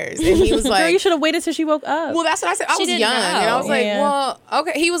upstairs, and he was like, girl, you should have waited till she woke up. well, that's what I said. I She was didn't young, know. and I was like, Yeah. well,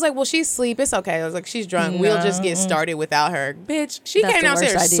 okay. He was like, well, she's asleep. It's okay. I was like, she's drunk. We'll just get started without her. Bitch, she That's came the worst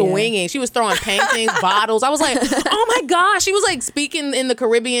downstairs idea. swinging. She was throwing paintings, bottles. I was like, oh my gosh. She was like speaking in the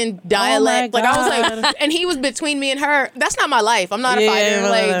Caribbean dialect. Like I was like, and he was between me and her. That's not my life. I'm not a fighter.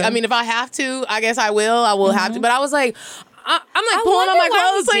 Like, I mean, if I have to, I guess I will. I will have to. But I was like, I'm like pulling on my wonder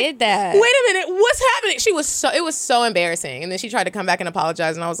why clothes. he Like, did that. wait a minute, what's happening? It was so embarrassing. And then she tried to come back and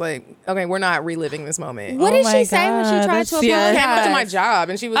apologize, and I was like, okay, we're not reliving this moment. What did my she say when she God, tried to that's- yeah. Came up to my apologize? job,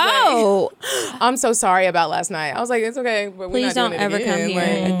 and she was like, I'm so sorry about last night. I was like, it's okay, but we're Please not don't doing it ever again. come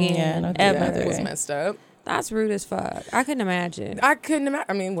here Like, again. yeah, don't do ever. that. it was messed up. That's rude as fuck. I couldn't imagine. I couldn't imagine.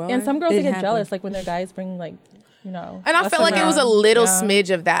 I mean, well, and some girls It they get happened. jealous, like when their guys bring like, you know. and I us felt like it was a around. little Yeah. smidge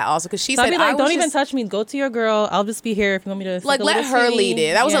of that also, because she So I'd said, be like, I don't was even just, touch me. Go to your girl. I'll just be here if you want me to. like, suck a let little her titty. lead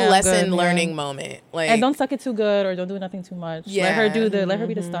it. That was Yeah, a I'm lesson good, learning yeah. moment. Like, And don't suck it too good or don't do nothing too much. Let her Yeah. do let her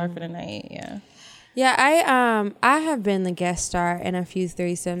be the star for the night. Yeah. Yeah, I have been the guest star in a few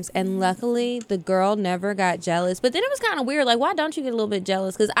threesomes, and luckily the girl never got jealous. But then it was kind of weird. Like, why don't you get a little bit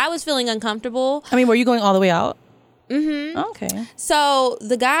jealous? Because I was feeling uncomfortable. I mean, were you going all the way out? Mm-hmm. Okay. So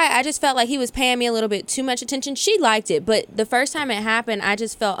the guy, I just felt like he was paying me a little bit too much attention. She liked it, but the first time it happened, I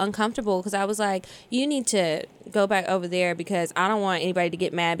just felt uncomfortable because I was like, you need to go back over there because I don't want anybody to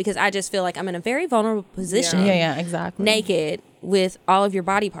get mad, because I just feel like I'm in a very vulnerable position. Yeah, exactly. Naked with all of your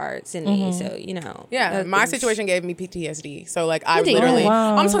body parts in me. So, you know. yeah, my situation gave me PTSD. So, like, I did? literally, Oh,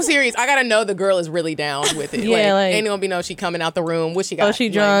 wow. I'm so serious. I gotta know the girl is really down with it. Yeah, like- ain't gonna be no she coming out the room. What she got? Oh, she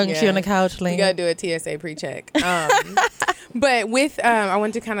drunk. She on the couch You laying. gotta do a TSA pre-check. But with, I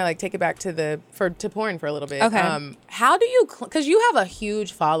wanted to kind of like take it back to porn for a little bit. Okay. How do you, because you have a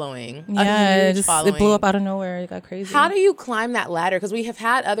huge following. Yeah, a it huge just following. it blew up out of nowhere. It got crazy. How do you climb that ladder? Because we have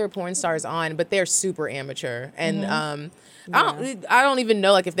had other porn stars on, but they're super amateur, and I don't even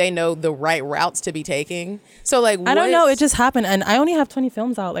know like if they know the right routes to be taking. So like, I don't know. It just happened, and I only have 20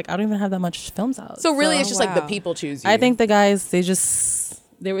 films out. Like I don't even have that much films out. so really it's just like the wow. people choose you. I think the guys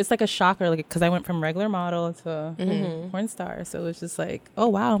there was like a shocker, like because I went from regular model to porn star. So it was just like, oh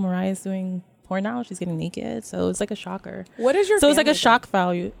wow, Mariah's doing porn now. She's getting naked. So it's like a shocker. What is your? So it's like a family shock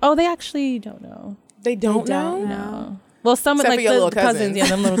value. Oh, they actually don't know. They don't know. No. Well, some of Except like for your the little cousins, cousins. yeah,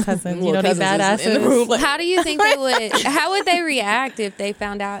 them little cousins. You know, Little they cousins is in the badasses. room, like- How do you think they would, how would they react if they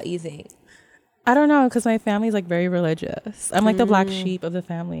found out, you think? I don't know, because my family's like very religious. I'm like the black sheep of the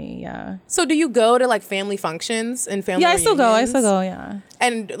family. Yeah. So do you go to like family functions and family? Yeah, I still go. reunions? Yeah.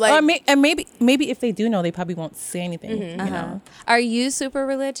 And like, Or maybe if they do know, they probably won't say anything. You know. Are you super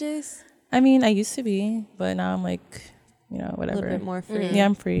religious? I mean, I used to be, but now I'm like, you know, A whatever. little bit more free. Yeah,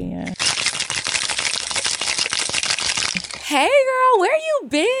 I'm free. Yeah. hey girl, where you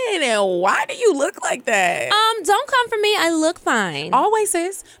been and why do you look like that? Don't come for me. I look fine. Always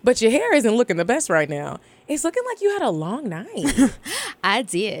sis, but your hair isn't looking the best right now. It's looking like you had a long night. I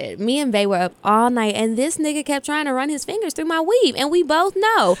did. Me and Bae were up all night, and this nigga kept trying to run his fingers through my weave, and we both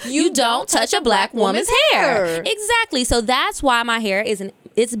know you don't touch a black woman's hair. Exactly. So that's why my hair isn't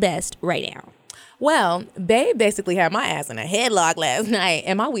its best right now. Well, Babe basically had my ass in a headlock last night,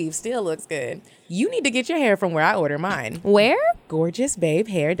 and my weave still looks good. You need to get your hair from where I order mine. Where?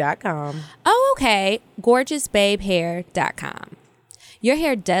 GorgeousBabeHair.com. Oh, okay. GorgeousBabeHair.com. Your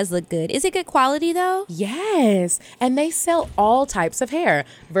hair does look good. Is it good quality though? Yes, and they sell all types of hair.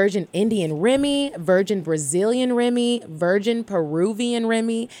 Virgin Indian Remy, Virgin Brazilian Remy, Virgin Peruvian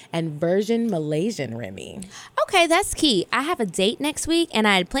Remy, and Virgin Malaysian Remy. Okay, that's key. I have a date next week, and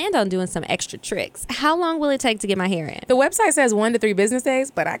I had planned on doing some extra tricks. How long will it take to get my hair in? The website says 1 to 3 business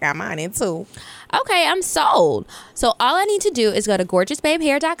days, but I got mine in 2. Okay, I'm sold. So all I need to do is go to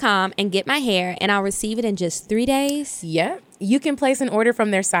GorgeousBabeHair.com and get my hair, and I'll receive it in just 3 days. Yep. You can place an order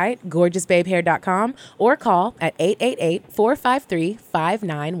from their site, GorgeousBabeHair.com, or call at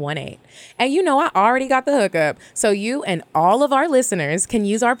 888-453-5918. And you know I already got the hookup, so you and all of our listeners can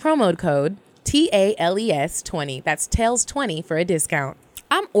use our promo code TALES20. That's TALES20 for a discount.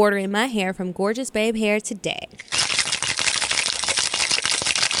 I'm ordering my hair from Gorgeous Babe Hair today.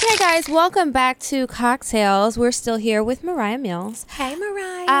 Hey guys, welcome back to Cocktails. We're still here with Moriah Mills. Hey,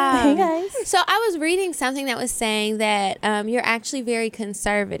 Moriah. Hey guys. So I was reading something that was saying that you're actually very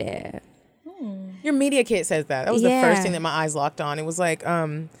conservative. Your media kit says that. That was the Yeah. first thing that my eyes locked on. It was like,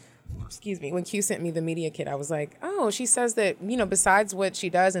 excuse me, when Q sent me the media kit, I was like, oh, she says that, you know, besides what she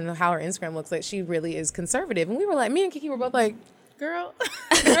does and how her Instagram looks like, she really is conservative. And we were like, me and Kiki were both like, Girl,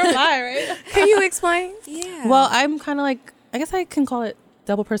 girl, lie, right? can you explain? Yeah. Well, I'm kind of like, I guess I can call it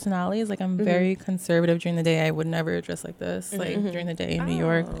double personalities. Like, I'm very conservative during the day. I would never dress like this, like during the day in New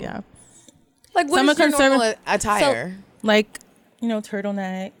York. Yeah. Like, what is your normal attire? Like, you know,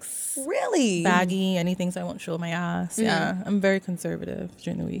 turtlenecks, Really? baggy, anything so I won't show my ass. Yeah. I'm very conservative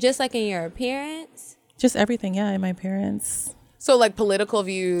during the week. just like in your appearance. Just everything. Yeah. In my appearance. So, like, political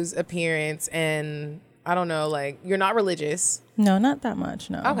views, appearance, and I don't know, like, you're not religious. No, not that much.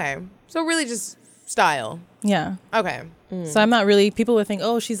 No. Okay. So, really just style. Yeah. Okay. So I'm not really, people would think,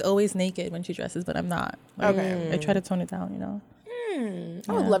 oh, she's always naked when she dresses, but I'm not. Like, Okay. I try to tone it down, you know?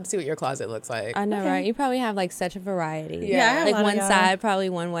 I would love to see what your closet looks like. I know, right? You probably have like such a variety. Yeah, I have like a lot one of- side probably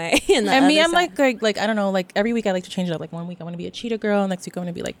one way, and the And me, other I'm side. like I don't know, like every week I like to change it up. Like one week I want to be a cheetah girl, next week I want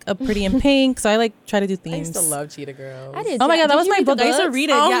to be like a pretty in pink. So I like try to do I themes. used to love Cheetah Girls. I did. Oh my God, that Did was you my read the book. I used to books? read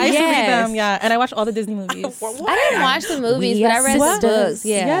it. Oh, Yeah, I used to read yes. them. Yeah, and I watched all the Disney movies. I didn't watch the movies, but I read What? the books.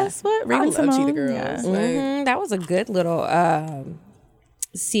 Yeah. Yes, what? I Raven love Simone. Cheetah Girls. Yeah. Like, That was a good little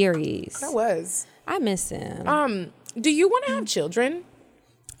series. that was. I miss him. Do you want to have children?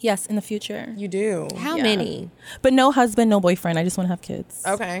 Yes, in the future. You do. How yeah. many? But no husband, no boyfriend. I just want to have kids.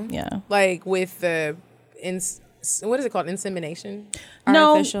 Okay. Yeah. Like with the, what is it called? Insemination?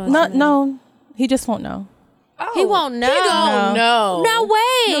 No, Artificial not insemination. no. He just won't know. He won't know. He don't know. No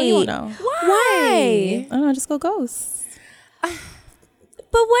way. No, he won't know. Why? I don't know. Just go ghost.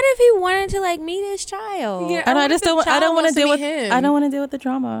 But what if he wanted to like meet his child? Yeah. I what just if the don't. I child don't want wants to deal meet with. him? I don't want to deal with the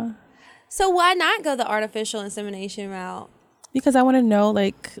drama. So why not go the artificial insemination route? Because I want to know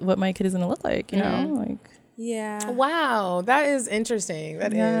like what my kid is gonna look like, you know, like Yeah. Wow, that is interesting.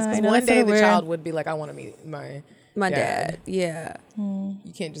 That is. Yeah, I 'Cause know, one that's day so the weird. child would be like, I want to meet my dad. Yeah. You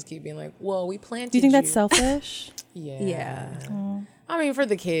can't just keep being like, well, we planted. do you think that's selfish? Yeah. Yeah. I mean, for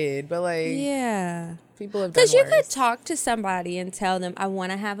the kid, but like, Yeah. people have done Because you worse. could talk to somebody and tell them, I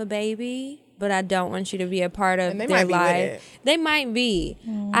want to have a baby, but I don't want you to be a part of And they their might be with life. it. They might be.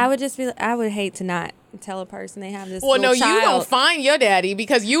 I would just be, I would hate to not tell a person they have this Well, no, little you child. gonna find your daddy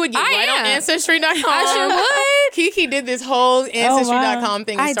because you would get I right on am. Ancestry.com. I sure would. Kiki did this whole Ancestry.com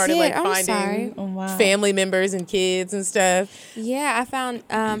thing and I started did. like I'm finding sorry. Oh, wow. family members and kids and stuff. Yeah, I found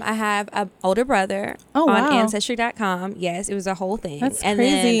I have an older brother Oh, on wow. Ancestry.com. Yes, it was a whole thing. That's and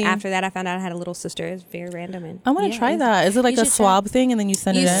crazy. then after that, I found out I had a little sister. It's very random. And I want to try that. Is it like You a should swab thing and then you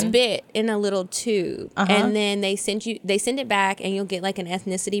send You it in? spit in a little tube, Uh-huh. and then they send it back, and you'll get like an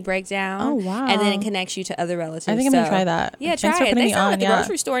ethnicity breakdown. Oh, wow. And then it connects you to other relatives. I think I'm gonna So, try that. Yeah, Thanks try for it. putting They me sell it on, at the yeah.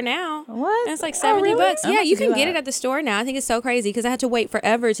 grocery store now. What? And it's like Oh, $70. really? I'm Yeah, gonna you do can get that. it at the store now. I think it's so crazy because I had to wait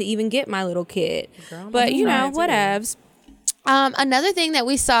forever to even get my little kid. But you know, whatevs. Another thing that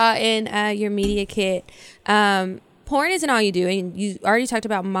we saw in your media kit, porn isn't all you do, and you already talked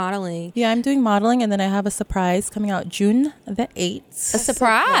about modeling. Yeah, I'm doing modeling, and then I have a surprise coming out June the 8th. A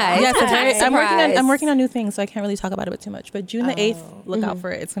surprise. Yes, What kind of surprise? I'm working on new things, so I can't really talk about it too much. But June the 8th, look out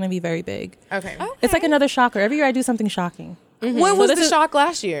for it. It's gonna be very big. Okay. It's like another shocker. Every year I do something shocking. What was this the is- shock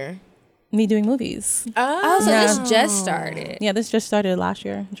last year? Me doing movies. Oh, so Yeah. this just started. Yeah, this just started last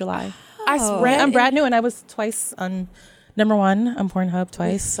year, July. I read. I'm brand new, and I was twice on #1 on Pornhub I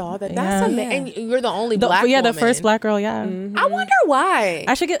twice. saw that. Yeah. That's amazing. And you're the only The, black yeah, the woman. first black girl. Yeah, I wonder why.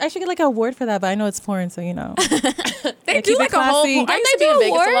 I should get like an award for that, but I know it's porn, so you know. They do keep it like a whole. classy. I Don't used they to be in do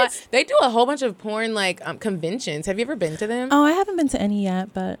Vegas a lot. awards? They do a whole bunch of porn like conventions. Have you ever been to them? Oh, I haven't been to any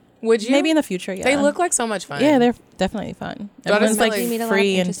yet, but Would you? maybe in the future. Yeah, They look like so much fun. Yeah, they're definitely fun. But Everyone's it's like like- You meet a lot of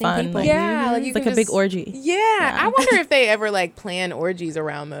free and interesting fun. people. Like, Yeah, like you it's like can a big just- orgy. Yeah, I wonder if they ever like plan orgies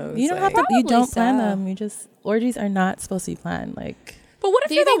around those. You don't like- have to. You Probably don't plan so. them. You just orgies are not supposed to be planned. Like, But what if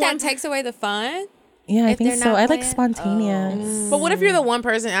Do you're you think the that one? takes away the fun? yeah, I If think they're so. not I like planned? spontaneous. But what if you're the one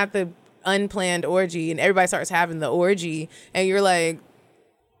person at the unplanned orgy and everybody starts having the orgy and you're like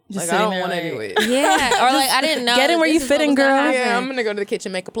I sitting don't there want to like- do it. Yeah, or like I didn't know. Get in that where you this is fit what in, was gonna girl. happen. Yeah, I'm gonna go to the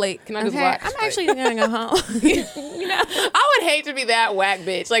kitchen, make a plate. Can I just Okay, watch? I'm actually gonna go home. I would hate to be that whack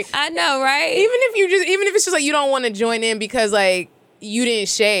bitch. Like I know, right? even if it's just like you don't want to join in because like you didn't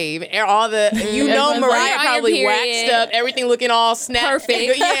shave and all the Everyone's Mariah like, on your probably waxed period. up everything looking all snapped.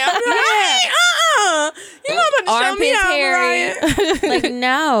 Perfect. Yeah. I'm like, hey, you know about to show me Armpits out, hairy. Mariah. Like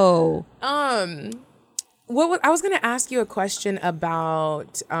no. I was gonna ask you a question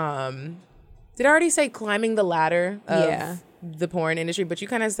about did I already say climbing the ladder of Yeah. the porn industry, but you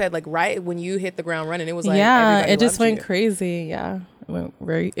kind of said like right when you hit the ground running, it was like it just went you. crazy. Yeah,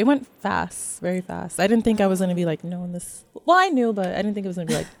 it went fast, very fast. I didn't think I was gonna be like known this. Well, I knew, but I didn't think it was gonna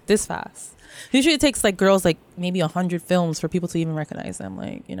be like this fast. Usually, it takes like girls like maybe 100 films for people to even recognize them.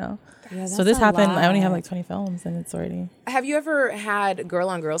 Like Yeah, so this happened. I only have lot. like 20 films, and it's already. Have you ever had girl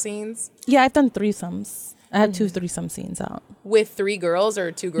on girl scenes Yeah, I've done threesomes. I had 2 threesome scenes out. with 3 girls or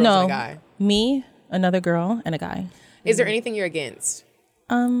 2 girls and a guy? Me, another girl, and a guy. Is there anything you're against?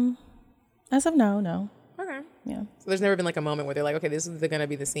 As of now, no. Okay. Yeah. So there's never been like a moment where they're like, okay, this is gonna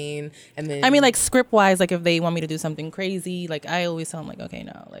be the scene, and then I mean, like script wise, like if they want me to do something crazy, like I always tell them like, okay,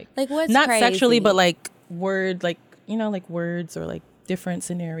 no, like what's not crazy? sexually, but like like like words or like different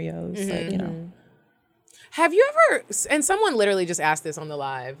scenarios, like Have you ever? And someone literally just asked this on the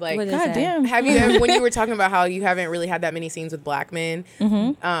live, like, What did they God say? damn. have you ever, when you were talking about how you haven't really had that many scenes with black men,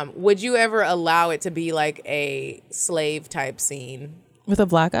 would you ever allow it to be like a slave type scene? With a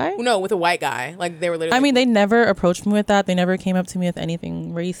black guy? No, with a white guy. Like they were literally. I mean, they never approached me with that. They never came up to me with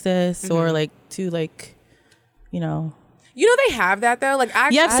anything racist or like to like, you know they have that though. Like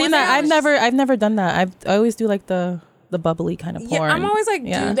yeah, I've seen that. I've never done that. I always do like the bubbly kind of porn. Yeah, I'm always like,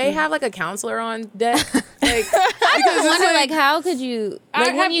 Yeah. do they have like a counselor on deck? Like, I wonder, like, how could you,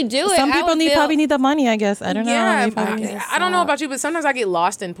 like, when you do it, Some I people would feel- probably need the money, I guess. I don't know. yeah, They probably- I don't know about you, but sometimes I get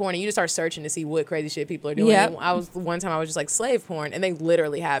lost in porn and you just start searching to see what crazy shit people are doing. Yep. And one time I was just like slave porn and they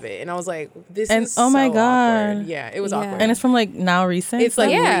literally have it. And I was like, this And- is oh my so God. awkward. Yeah, it was Yeah. awkward. And it's from like now recent. It's like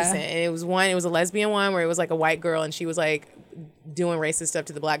Yeah. recent. And it was a lesbian one where it was like a white girl and she was like doing racist stuff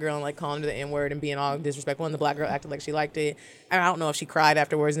to the black girl and like calling her the N-word and being all disrespectful, and the black girl acted like she liked it. And I don't know if she cried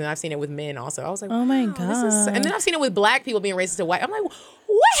afterwards. And then I've seen it with men also. I was like, Oh my wow, this is- God. and then I've seen it with black people being racist to white. I'm like,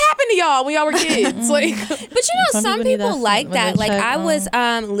 what happened to y'all when y'all were kids? Like, But you know, Some some people need people that like when that. they Like check, I was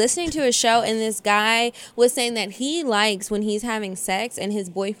listening to a show, and this guy was saying that he likes when he's having sex, and his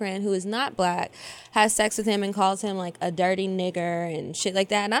boyfriend, who is not black, has sex with him and calls him like a dirty nigger and shit like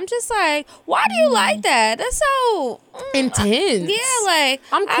that. And I'm just like, why do you like that? That's so intense. Yeah, like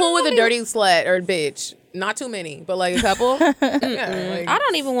I'm I cool don't with a even- dirty slut or bitch. Not too many, but like a couple. Yeah, like- I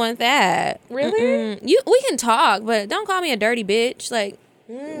don't even want that. Really? We can talk, but don't call me a dirty bitch. Like,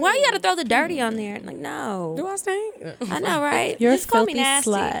 why you gotta throw the dirty on there? Like, no. Do I stink? I know, right? You're a Just call me filthy nasty.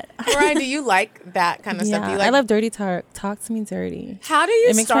 slut. Right? Do you like that kind of stuff? Do Yeah, you like, I love dirty talk. Talk to me dirty. How do you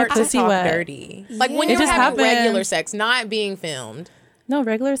It makes my start to pussy talk wet. dirty? Like when Yeah. you're It just having happened. regular sex, not being filmed. No,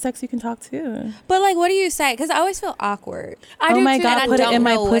 regular sex you can talk too. But like, what do you say? Because I always feel awkward. I Oh do my too, God, and I put it don't in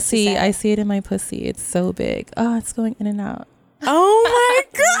my know what to pussy. say. I see it in my pussy. It's so big. Oh, it's going in and out. Oh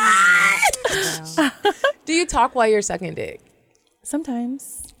my god! Do you talk while you're sucking dick?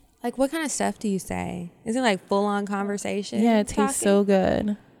 Sometimes. Like, what kind of stuff do you say? Is it like full on conversation? Yeah, it tastes so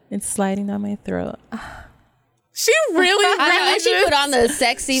good. It's sliding down my throat. She really, I know, really and she just- put on the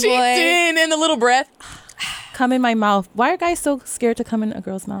sexy She voice. did, and the little breath. Come in my mouth. Why are guys so scared to come in a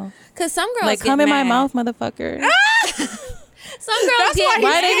girl's mouth? Because some girls Like, get come in my mad. mouth, motherfucker. Some girls That's get why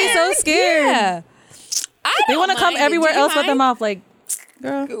Why they be so scared? Yeah. They want to come everywhere else but the mouth. mouth. Like,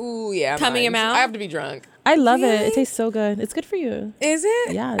 girl, Ooh, yeah. Come in your mine. mouth? I have to be drunk. I love it. It tastes so good. It's good for you. Is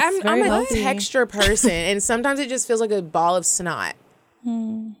it? Yeah, it's I'm very a healthy. texture person, and sometimes it just feels like a ball of snot.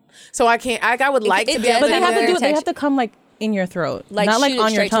 So I can't. I would like it to be does, able But to they do have to that. do. They have to come like in your throat, Like, not like shoot it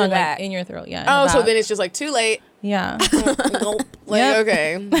on your straight to the tongue, back. like in your throat. Yeah. in Oh, the so back. then it's just like too late. Yeah. Nope. Like, Yep.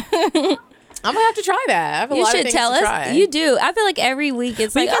 okay. I'm gonna have to try that. I have a You lot of should things tell to us. try. You do. I feel like every week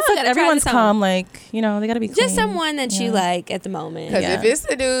it's But like, you can't oh, I let gotta everyone's try this on. come. Like, they gotta be clean. Just someone that you like at the moment. Because Yeah. if it's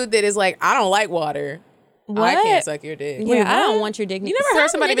the dude that is like, I don't like water, I What? can't suck your dick. Yeah, I don't want your dick. You never heard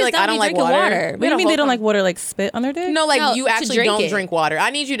somebody be like, I don't like water? What do you mean they don't like water? Like spit on their dick? No, like No, you to actually drink don't it. drink water. I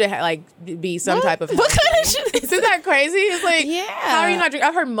need you to like be some type of. What kind of shit? Isn't that crazy? It's like, Yeah. how are you not drink?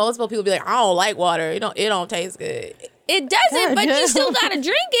 I've heard multiple people be like, I don't like water. It don't taste good. It doesn't, God, but yeah. you still gotta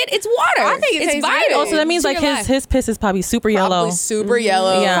drink it. It's water. I think it it's tastes vital. good. Oh, so that means to like your life. his piss is probably super yellow. Probably super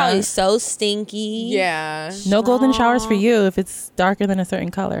yellow. Yeah. Probably so stinky. Yeah. No golden showers for you if it's darker than a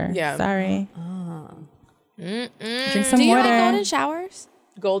certain color. Yeah. Sorry. Drink some Do you water. like golden showers?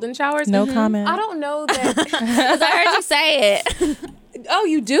 Golden showers? No comment. I don't know that. Because I heard you say it. Oh,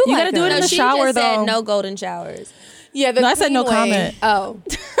 you do You like gotta do it them. in the she shower, just said though. no golden showers. Yeah, the No, I said no clean way. comment. Oh,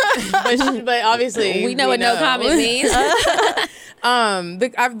 but obviously we know what no comment means.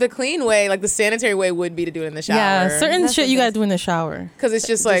 The clean way, like the sanitary way, would be to do it in the shower. Yeah, certain That's shit what you gotta this- do in the shower. because it's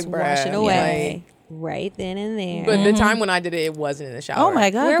just like Just wash bruh, it away right then and there. But the time when I did it, it wasn't in the shower. Oh my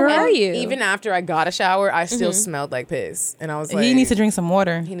God, Where girl. were you? Even after I got a shower, I still smelled like piss, and I was like, He needs to drink some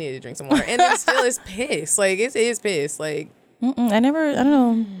water. He needed to drink some water, and it still is piss. Like it is piss. Like I don't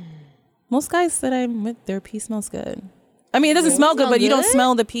know. Most guys that I'm with, their pee smells good. I mean, it doesn't smell good, smell but you don't good?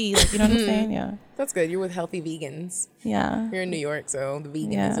 smell the pee. Like, you know what I'm saying? Yeah. That's good. You're with healthy vegans. Yeah. You're in New York, so the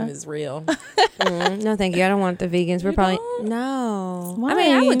veganism is real. No, thank you. I don't want the vegans. We're probably no. I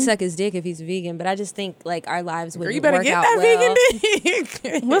mean, I Why? would suck his dick if he's vegan, but I just think like our lives would Girl, you better work get out that well. vegan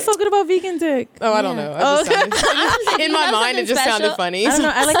dick. What's so good about vegan dick? Oh, I don't know. In my mind, it just sounded funny. I don't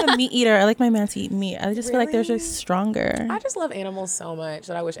know. I like a meat eater. I like my man to eat meat. I just feel like they're just stronger. I just love animals so much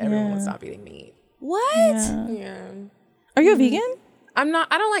that I wish everyone would stop eating meat. What? Yeah. Are you a vegan? I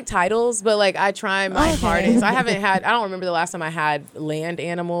don't like titles, but like I try my hardest. I don't remember the last time I had land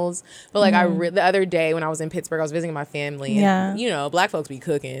animals, but like the other day when I was in Pittsburgh, I was visiting my family and you know, black folks be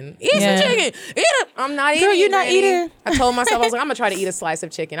cooking. Eat some chicken. Eat it. I'm not eating. Girl, you're not Granny. eating. I told myself, I was like, I'm gonna try to eat a slice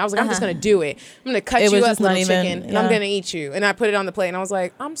of chicken. I was like, I'm just gonna do it. I'm gonna cut It you was up, just not little even- chicken, and I'm gonna eat you. And I put it on the plate and I was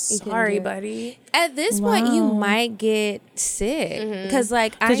like, I'm sorry, buddy. At this point, you might get sick because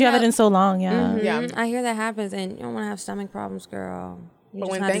like Because you have it in so long, yeah. Yeah. I hear that happens, and you don't want to have stomach problems, girl. You But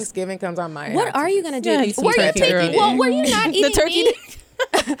just when have to- Thanksgiving comes, I might. what have are to you just- gonna do? Yeah, eat some were you turkey, taking? girl. Well, were you not eating The turkey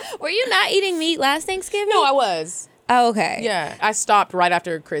meat? Were you not eating meat last Thanksgiving? No, I was. Oh, okay. Yeah, I stopped right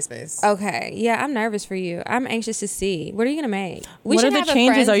after Christmas. Okay. Yeah, I'm nervous for you. I'm anxious to see. What are you gonna make? We What should are the have a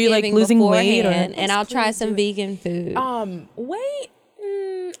changes? Are you, like, Friendsgiving losing weight, or- beforehand, and I'll try some vegan food. Wait.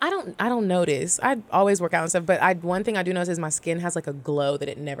 I don't notice. I always work out and stuff, but one thing I do notice is my skin has like a glow that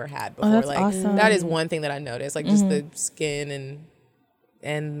it never had before. that's like awesome. that is one thing that I noticed. Like just the skin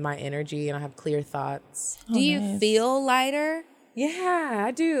and my energy, and I have clear thoughts. Do you feel lighter? Yeah,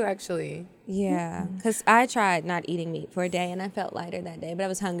 I do actually. Yeah, because I tried not eating meat for a day, and I felt lighter that day, but I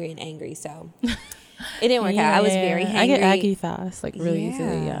was hungry and angry, so it didn't work out. I was very hangry. I get aggy fast, like really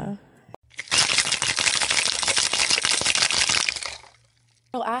easily, yeah.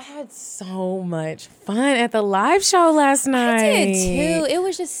 Well, I had so much fun at the live show last night. I did too. It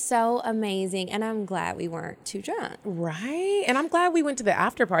was just so amazing, and I'm glad we weren't too drunk. Right? And I'm glad we went to the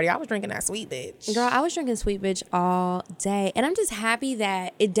after party. I was drinking that sweet bitch. Girl, I was drinking sweet bitch all day, and I'm just happy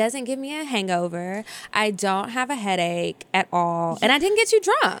that it doesn't give me a hangover. I don't have a headache at all, and I didn't get too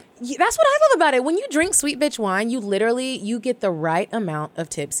drunk. That's what I love about it. When you drink sweet bitch wine, you get the right amount of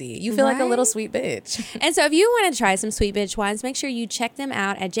tipsy. You feel like a little sweet bitch. And so if you want to try some sweet bitch wines, make sure you check them out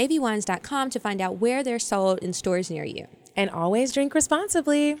at jvwines.com to find out where they're sold in stores near you. And always drink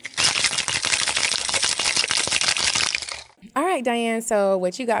responsibly. All right, Diane, so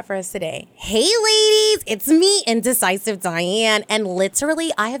what you got for us today? Hey ladies, it's me, Indecisive Diane, and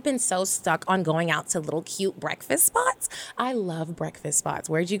literally I have been so stuck on going out to little cute breakfast spots. I love breakfast spots.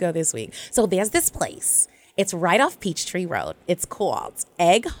 Where'd you go this week? So there's this place. It's right off Peachtree Road. It's called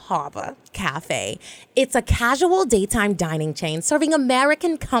Egg Harbor Cafe. It's a casual daytime dining chain serving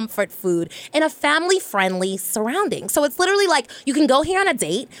American comfort food in a family-friendly surrounding. So it's literally like you can go here on a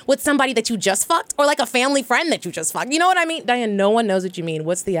date with somebody that you just fucked or like a family friend that you just fucked. You know what I mean? Diane, no one knows what you mean.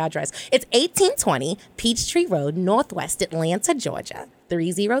 What's the address? It's 1820 Peachtree Road, Northwest Atlanta, Georgia.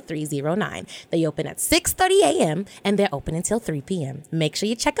 30309. They open at 6:30 a.m. and they're open until 3 p.m. Make sure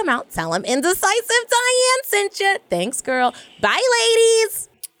you check them out. Tell them Indecisive Diane sent you. Thanks, girl. Bye, ladies.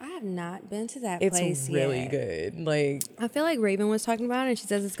 I have not been to that It's place really yet. good. Like, I feel like Raven was talking about it and she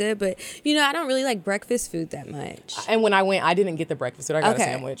says it's good, but you know, I don't really like breakfast food that much. and when I went, I didn't get the breakfast food. I got a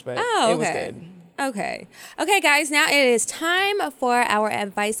sandwich, but it was good. Okay, guys, now it is time for our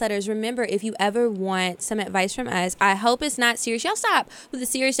advice letters. Remember, if you ever want some advice from us, I hope it's not serious. Y'all stop with the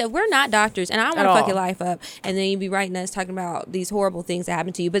serious stuff. We're not doctors, and I don't want to fuck your life up. And then you be writing us talking about these horrible things that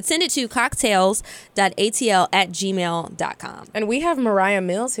happen to you. But send it to cocktails.atl@gmail.com. And we have Moriah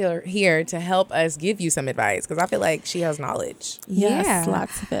Mills here to help us give you some advice because I feel like she has knowledge. Yes, Yeah.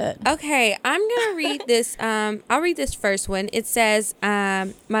 lots of it. Okay, I'm gonna read this. I'll read this first one. It says,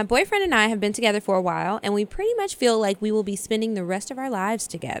 "My boyfriend and I have been together for a while, and we pretty much feel like we will be spending the rest of our lives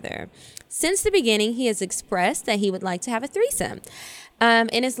together. Since the beginning, he has expressed that he would like to have a threesome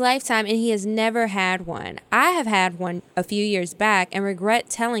in his lifetime, and he has never had one. I have had one a few years back and regret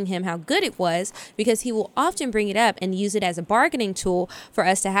telling him how good it was because he will often bring it up and use it as a bargaining tool for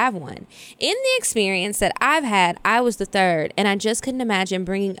us to have one. In the experience that I've had, I was the third, and I just couldn't imagine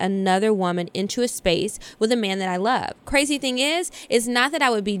bringing another woman into a space with a man that I love. Crazy thing is, it's not that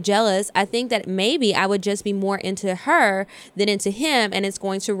I would be jealous. I think that maybe I would just be more into her than into him, and it's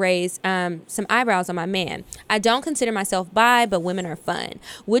going to raise some eyebrows on my man. I don't consider myself bi, but women are fun.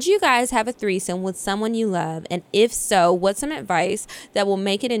 Would you guys have a threesome with someone you love? And if so, what's some advice that will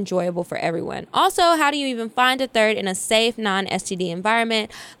make it enjoyable for everyone? Also, how do you even find a third in a safe, non-STD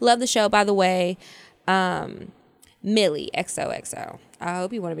environment? Love the show, by the way. Millie, XOXO. I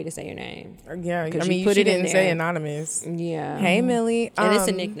hope you wanted me to say your name. Yeah, I 'Cause mean, you put she it in didn't say there. anonymous. Yeah. Hey, Millie. And it's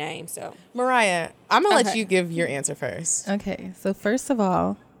a nickname, so. Mariah, I'm going to let Okay. you give your answer first. Okay, so first of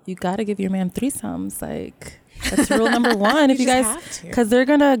all, you got to give your man threesomes. Like, that's rule number one. If you just guys, have to. because they're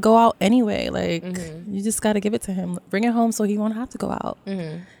gonna go out anyway. Like, you just got to give it to him. Bring it home so he won't have to go out.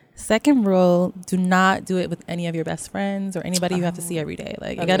 Second rule: do not do it with any of your best friends or anybody you have to see every day.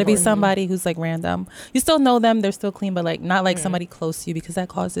 Like, it got to be somebody who's like random. You still know them; they're still clean, but like not like somebody close to you because that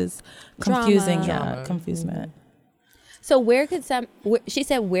causes confusing, Drama. confusement. So she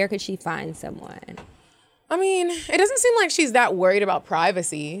said, where could she find someone? I mean, it doesn't seem like she's that worried about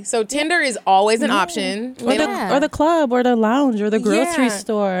privacy. So Tinder is always an option. Or the club or the lounge or the grocery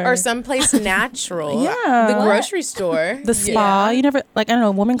store Or someplace natural. Yeah. The grocery store. the spa. You never like I don't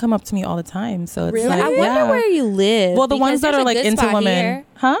know. Women come up to me all the time, so it's Really? like I wonder where you live. Well, the because ones that there's are a like good into spot women, here.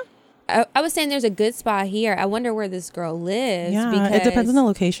 huh? I was saying there's a good spot here. I wonder where this girl lives. Yeah, because it depends on the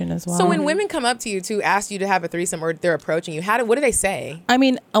location as well. So when women come up to you to ask you to have a threesome or they're approaching you, what do they say? I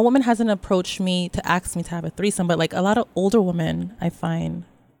mean, a woman hasn't approached me to ask me to have a threesome, but like a lot of older women, I find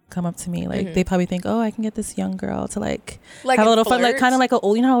come up to me like they probably think, oh, I can get this young girl to like have a little fun, like kind of like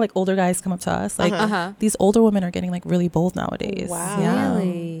you know how like older guys come up to us, like these older women are getting like really bold nowadays. Wow. Yeah.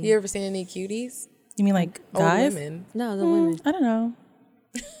 Really? You ever seen any cuties? You mean like Old guys? women. No, the women. I don't know.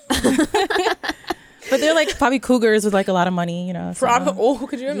 But they're like probably cougars with like a lot of money, you know. So.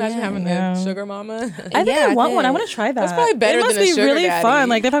 Could you imagine having Yeah. a sugar mama? I think Yeah, I want I one. I did. want to try that. That's probably better it must than a be sugar really daddy. fun.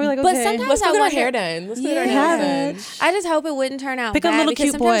 Like they're probably like, But okay. sometimes Let's go I get our wonder- hair done. Let's get our Yeah. hair done. I just hope it wouldn't turn out Pick a bad little because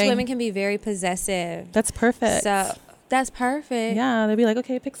cute sometimes boy. women can be very possessive. That's perfect. So that's perfect. Yeah, they'd be like,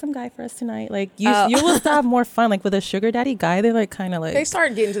 okay, pick some guy for us tonight. Like you will still have more fun. Like with a sugar daddy guy, they're like kind of like They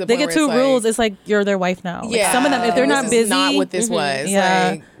start getting to the they point get where two it's rules. Like, It's like you're their wife now. Like, yeah, some of them, if they're not this busy, is not what this was.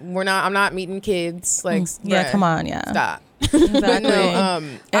 Yeah. Like I'm not meeting kids. Like yeah, bruh, come on, yeah, stop. exactly. No,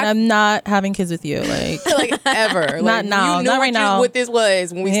 and I'm not having kids with you. Like like ever. Like, now, You knew not right now. what this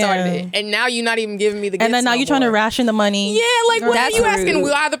was when we Yeah. started it, and now you're not even giving me the. and then gifts now no you're trying to more. ration the money. Yeah, like what are That's you asking?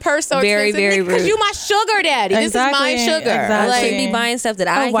 rude. Why the purse so Very, expensive? very Because rude. you my sugar daddy. Exactly, This is my sugar. I exactly. Like, shouldn't be buying stuff that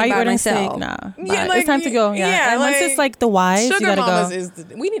I why can you buy ordering myself. steak? Nah, Yeah, bye. like, it's time to go. Yeah, yeah, and once like, it's like the wives, you sugar gotta mamas go.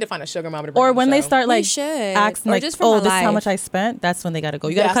 we need to find a sugar mama to bring Or on the when they show. start like should. asking Or like, just for oh, my this is how life. much I spent. That's when they gotta go.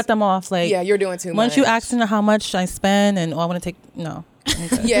 You gotta Yes. cut them off. Like, Yeah, you're doing too much. once you ask them how much I spend and I want to take no.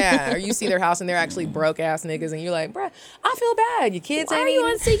 Yeah, or you see their house and they're actually broke ass niggas, and you're like, bruh, I feel bad. Your kids Why ain't are you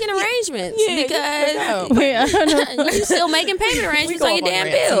even on seeking arrangements? Yeah, Because Wait, I don't know. you still making payment We arrangements go on your off damn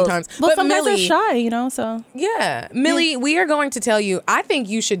rants bills. sometimes. Well, But some guys Millie, are shy, you know. So yeah, Millie, we are going to tell you. I think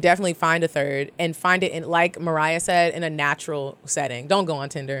you should definitely find a third and find it in, like Mariah said, in a natural setting. Don't go on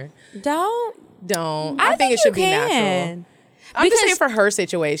Tinder. Don't. I think it should be you natural. can. I'm just Because- saying for her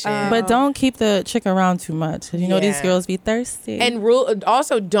situation. but don't keep the chick around too much because you know these Yeah. girls be thirsty. And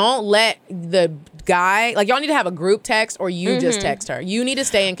also don't let the guy, like, y'all need to have a group text or you just text her. You need to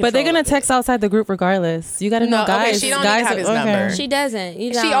stay in control. but they're gonna of it. text outside the group regardless. You gotta know No, okay, guys. she don't need guys to have his okay. number. She doesn't.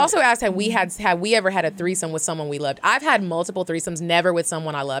 You don't. She also asked, have we ever had a threesome with someone we loved? I've had multiple threesomes, never with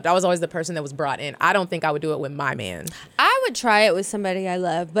someone I loved. I was always the person that was brought in. I don't think I would do it with my man. I would try it with somebody I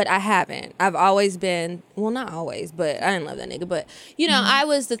love, but I haven't. I've always been, well, not always, but I didn't love that nigga. But, you know, I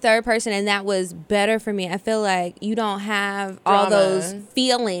was the third person, and that was better for me. I feel like you don't have all Drama. those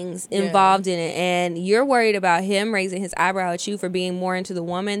feelings involved in it, and you're worried about him raising his eyebrow at you for being more into the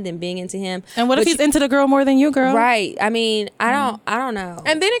woman than being into him. And what if But he's into the girl more than you, girl? Right. I mean, I don't know.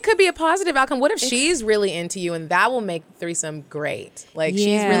 And then it could be a positive outcome. What if she's really into you and that will make the threesome great? Like, she's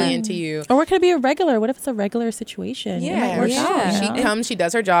Yeah. really into you. Or it could be a regular. What if it's a regular situation? It might work yeah. out, you She know? comes, she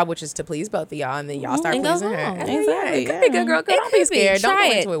does her job, which is to please both of y'all, and then y'all start And go pleasing her. home. Yeah, Exactly, it could be good, girl. Don't be could be. scared. Don't Try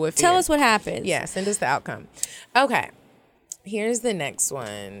go into it with fear. Tell us what happens. Yeah, send us the outcome. Okay, here's the next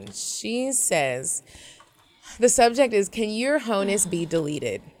one. She says, the subject is, can your honus be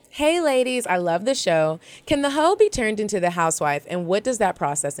deleted? Hey, ladies, I love the show. Can the hoe be turned into the housewife, and what does that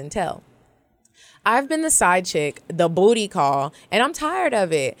process entail? I've been the side chick, the booty call, and I'm tired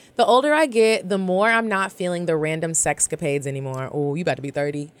of it. The older I get, the more I'm not feeling the random sexcapades anymore. Oh, you about to be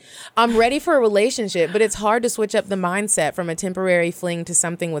 30. I'm ready for a relationship, but it's hard to switch up the mindset from a temporary fling to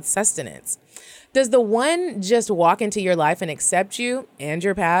something with sustenance. Does the one just walk into your life and accept you and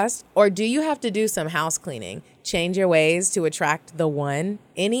your past? Or do you have to do some house cleaning? Change your ways to attract the one?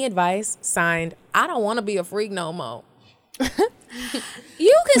 Any advice? Signed, I don't want to be a freak no more.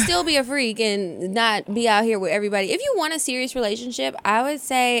 You can still be a freak and not be out here with everybody. If you want a serious relationship, I would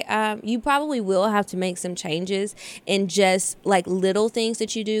say you probably will have to make some changes in just like little things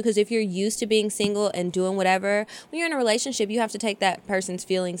that you do. Because if you're used to being single and doing whatever, when you're in a relationship, you have to take that person's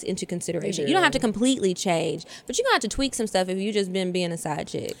feelings into consideration. You don't have to completely change, but you're going to have to tweak some stuff if you just been being a side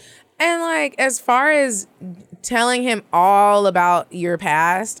chick. And like, as far as telling him all about your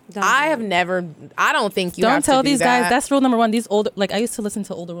past, I don't think you have to tell do these that. guys. That's rule number one. These older, like I used to listen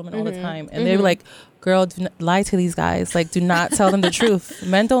to older women all the time, and they were like, "Girl, do not lie to these guys. Like, do not tell them the truth.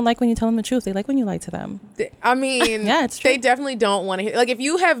 Men don't like when you tell them the truth. They like when you lie to them." I mean, yeah, it's true. They definitely don't want to hear. Like, if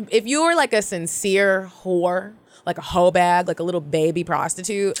you're like a sincere whore, like a hoe bag, like a little baby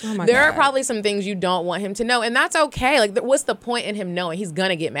prostitute, there are probably some things you don't want him to know, and that's okay. Like, what's the point in him knowing? He's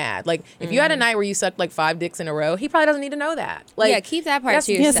gonna get mad. Like, if you had a night where you sucked like 5 dicks in a row, he probably doesn't need to know that. Like, yeah, keep that part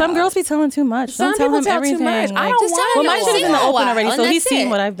to yourself. Yeah, some girls be telling too much. Some don't tell people him tell everything. too much. I Like, don't want well, my him shit is in the know. open already, And so he's that's seen it.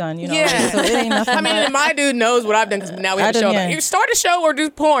 what I've done. You know, Yeah. so it ain't nothing. I mean, my dude knows what I've done because now we have a show. You start a show or do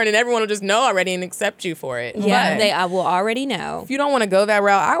porn, and everyone will just know already and accept you for it. Yeah, But I will already know. if you don't want to go that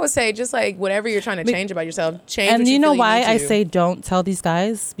route, I would say just like whatever you're trying to change about yourself, change. And what you know feel why need I to. say don't tell these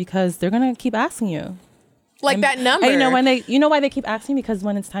guys? Because they're gonna keep asking you. Like that number. And you know why they keep asking? Because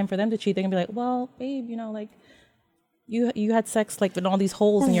when it's time for them to cheat, they're gonna be like, well, babe, you know, like you had sex like with all these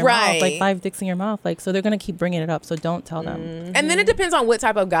holes in your mouth, like 5 dicks in your mouth, like, so they're gonna keep bringing it up. So don't tell them. And then it depends on what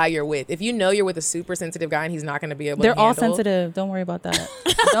type of guy you're with. If you know you're with a super sensitive guy and he's not gonna be able They're to all handle, sensitive. Don't worry about that.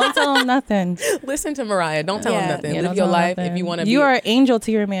 Don't tell them nothing. listen to Moriah. Don't tell him nothing. Yeah, Live don't your tell life them if you want to. You are an angel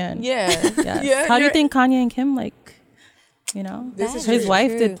to your man. Yeah. Yes. Yeah. How do you think Kanye and Kim, like, you know, This is his true.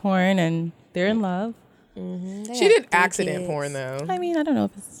 wife did porn and they're in love. She did accident porn though. I mean, I don't know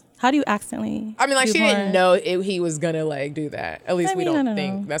if it's. How do you accidentally? I mean, like do she porn? didn't know he was gonna like do that. At least I we mean, I don't don't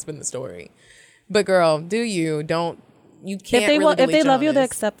think know. that's been the story. But girl, do you can't If they really if they delete love you, they this.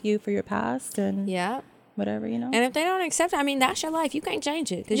 accept you for your past and Yeah. whatever, you know. And if they don't accept it, I mean, that's your life. You can't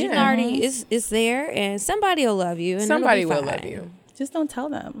change it because you can Yeah. already, it's there and somebody will love you. And Somebody it'll will be love fine. you. Just don't tell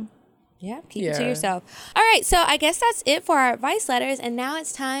them. Yeah, keep it to Yeah. yourself. All right, so I guess that's it for our advice letters, and now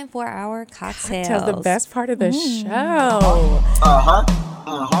it's time for our cocktails. Tell the best part of the Mm. show.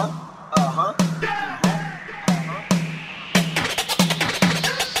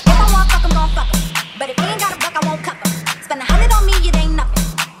 If I want fuck, I'm gon' fuck 'em. But if he ain't got a buck, I won't cuff 'em. Spend 100 on me, it ain't nothing.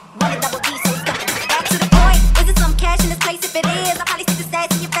 Want a double D, so stuff 'em. Back to the point. Is it some cash in this place? If it is, I'll probably stick the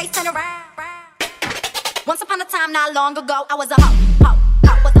stats in your face, turn around. Once upon a time, not long ago, I was a hoe, hoe,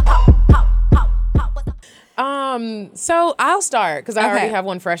 hoe, was a hoe, hoe, hoe, hoe, was a So I'll start because I already Okay. have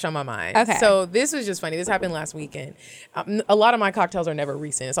one fresh on my mind. Okay. So this was just funny. This happened last weekend. A lot of my cocktails are never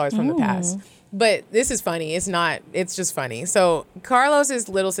recent. It's always from the past. But this is funny. It's not. It's just funny. So Carlos's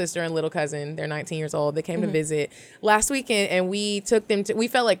little sister and little cousin, they're 19 years old. They came to visit last weekend, and we took them to. We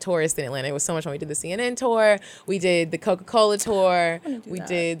felt like tourists in Atlanta. It was so much fun. We did the CNN tour. We did the Coca-Cola tour. We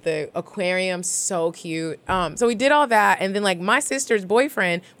did the aquarium. So cute. So we did all that, and then like my sister's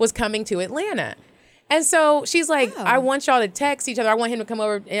boyfriend was coming to Atlanta. And so she's like, I want y'all to text each other. I want him to come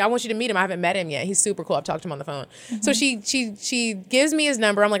over. And I want you to meet him. I haven't met him yet. He's super cool. I've talked to him on the phone. So she gives me his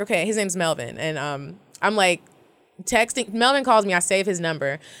number. I'm like, okay, his name's Melvin. And I'm like texting. Melvin calls me. I save his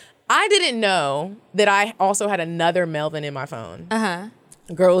number. I didn't know that I also had another Melvin in my phone.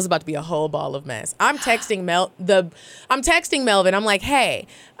 Girl, it was about to be a whole ball of mess. I'm texting Melvin. I'm like, hey,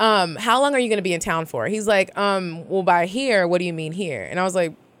 how long are you going to be in town for? He's like, well, by here, what do you mean here? And I was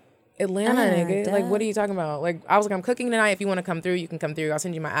like, Atlanta, nigga. Like, what are you talking about? Like, I was like, I'm cooking tonight. If you want to come through, you can come through. I'll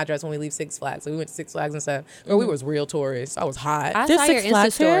send you my address when we leave Six Flags. So we went to Six Flags and stuff. Girl, we was real tourists. I was hot. I There's saw your Six Flags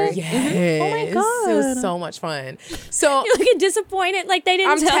Insta story. here? Yes. Oh my God. It was so much fun. So You're looking disappointed, like they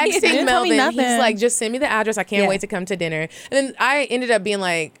didn't I'm tell you. texting tell me Melvin. nothing. He's like, just send me the address. I can't Yeah. wait to come to dinner. And then I ended up being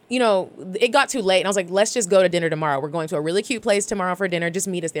like, you know, it got too late. And I was like, let's just go to dinner tomorrow. We're going to a really cute place tomorrow for dinner. Just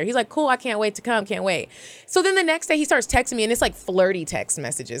meet us there. He's like, cool. I can't wait to come. Can't wait. So then the next day he starts texting me, and it's like flirty text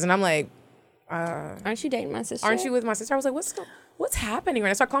messages. And I'm like, Aren't you dating my sister? aren't you with my sister? I was like, what's happening right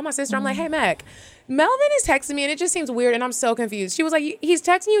now? So I called my sister. I'm like, hey, Mac, Melvin is texting me, and it just seems weird, and I'm so confused. She was like, he's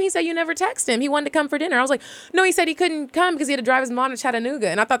texting you? He said you never text him. He wanted to come for dinner. I was like, no, he said he couldn't come because he had to drive his mom to Chattanooga.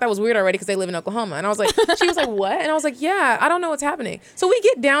 And I thought that was weird already because they live in Oklahoma. And I was like, she was like, what? And I was like, yeah, I don't know what's happening. So we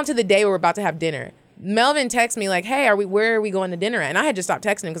get down to the day where we're about to have dinner. Melvin texts me like, hey, where are we going to dinner at? And I had just stopped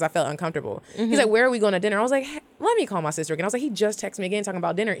texting him because I felt uncomfortable. He's like, where are we going to dinner? I was like, hey, let me call my sister again. I was like, he just texted me again talking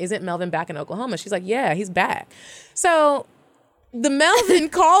about dinner. Isn't Melvin back in Oklahoma? She's like, yeah, he's back. So the Melvin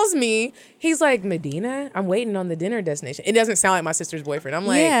calls me. He's like, Medina, I'm waiting on the dinner destination. It doesn't sound like my sister's boyfriend. I'm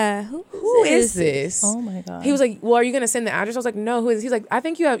like, Yeah, who is this? Oh my God. He was like, well, are you gonna send the address? I was like, no, who is? He's like, I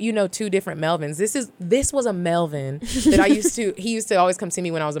think you know two different Melvins. This was a Melvin that he used to always come see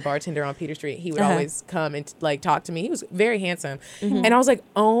me when I was a bartender on Peter Street. He would always come and like talk to me. He was very handsome. And I was like,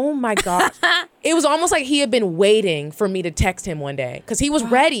 oh my God. It was almost like he had been waiting for me to text him one day because he was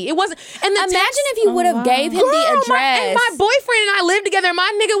ready. It wasn't. And Imagine if you would have gave him the address. My boyfriend and I lived together.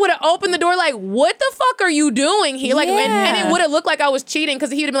 My nigga would have opened the door like, what the fuck are you doing here? Like, and it would have looked like I was cheating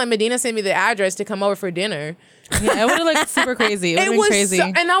because he would have been like, Medina sent me the address to come over for dinner. Yeah, it would have looked super crazy. It would have been crazy.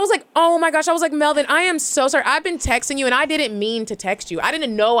 And I was like, oh my gosh. I was like, Melvin, I am so sorry. I've been texting you and I didn't mean to text you. I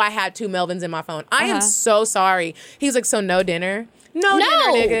didn't know I had two Melvins in my phone. I am so sorry. He's like, so no dinner? No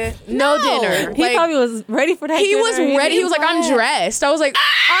dinner, nigga. No dinner. He probably was ready for that. He was ready. He was like, I'm dressed. I was like,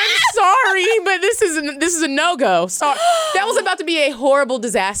 I'm sorry, but this is a no-go. Sorry. That was about to be a horrible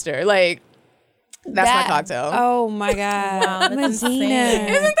disaster. Like, that's my cocktail. Oh my God. Wow, that's insane.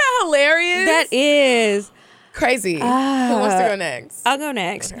 Isn't that hilarious? That is. Crazy. Who wants to go next? I'll go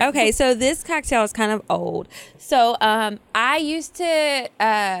next. Okay, so this cocktail is kind of old. So I used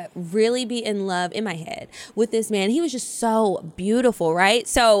to really be in love in my head with this man. He was just so beautiful, right?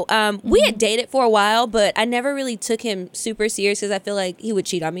 So we had dated for a while, but I never really took him super serious because I feel like he would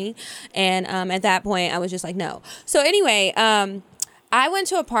cheat on me. And at that point, I was just like, no. So anyway, I went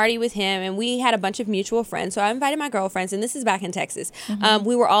to a party with him and we had a bunch of mutual friends. So I invited my girlfriends, and this is back in Texas.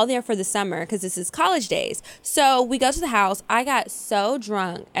 We were all there for the summer because this is college days. So we go to the house. I got so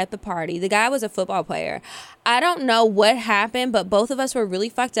drunk at the party. The guy was a football player. I don't know what happened, but both of us were really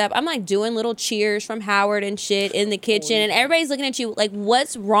fucked up. I'm like doing little cheers from Howard and shit in the kitchen, and everybody's looking at you like,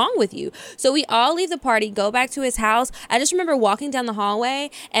 what's wrong with you? So we all leave the party, go back to his house. I just remember walking down the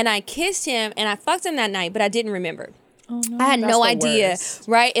hallway and I kissed him and I fucked him that night, but I didn't remember. Oh, no. I had no idea, worst.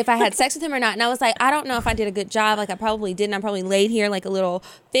 right, if I had sex with him or not. And I was like, I don't know if I did a good job. Like, I probably didn't. I probably laid here like a little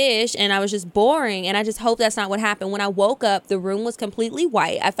fish, and I was just boring. And I just hope that's not what happened. When I woke up, the room was completely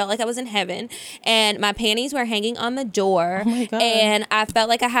white. I felt like I was in heaven. And my panties were hanging on the door. Oh, my God. And I felt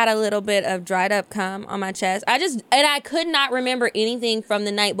like I had a little bit of dried up cum on my chest. I could not remember anything from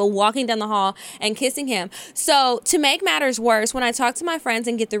the night but walking down the hall and kissing him. So, to make matters worse, when I talk to my friends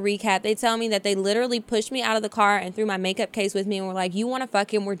and get the recap, they tell me that they literally pushed me out of the car and threw my makeup case with me and were like, you want to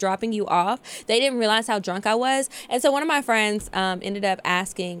fuck him? We're dropping you off. They didn't realize how drunk I was. And so one of my friends ended up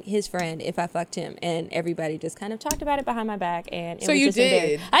asking his friend if I fucked him, and everybody just kind of talked about it behind my back. And it So was you just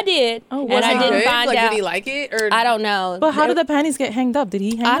did? I did. Oh, and I didn't good? find Like, out. did he like it? Or I don't know. But how did the panties get hanged up? Did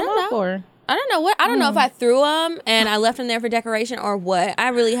he hang them up or? I don't know what. I don't know if I threw them and I left them there for decoration or what. I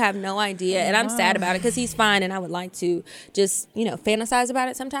really have no idea, and I'm sad about it because he's fine, and I would like to just fantasize about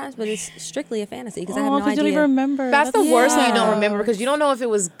it sometimes, but it's strictly a fantasy because I have no idea. You don't even remember. That's the worst when you don't remember because you don't know if it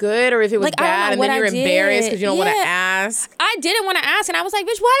was good or if it was Like, I don't bad, know and what then you're I did. embarrassed because you don't want to Yeah. ask. I didn't want to ask, and I was like,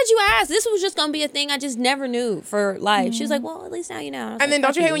 bitch, why did you ask? This was just gonna be a thing I just never knew for life. She was like, well, at least now you know. And then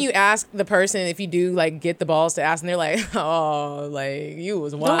don't you hate when you ask the person if you do like get the balls to ask, and they're like, oh, like you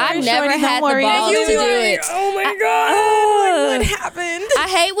was wild. I've never Shorty, had don't the worry. balls You to be do like, it. oh my god, like, what happened? I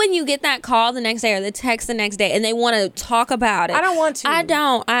hate when you get that call the next day or the text the next day and they want to talk about it. I don't want to. I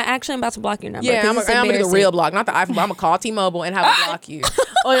don't. I actually am about to block your number. Yeah, 'cause I'm it's gonna do the embarrassing. real block, not the iPhone. But I'm gonna call T-Mobile and have them block you.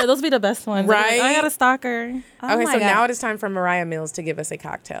 Oh yeah, those be the best ones. Right? I got a stalker. Oh Okay, my so God. now it is time for Moriah Mills to give us a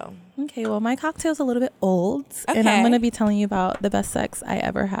cocktail. Okay, well my cocktail's a little bit old, and Okay. I'm gonna be telling you about the best sex I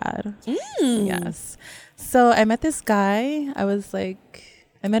ever had. Yes. So I met this guy.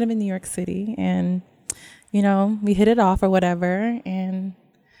 I met him in New York City, and we hit it off or whatever, and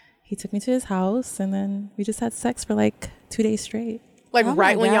he took me to his house, and then we just had sex for like 2 days straight. Like Oh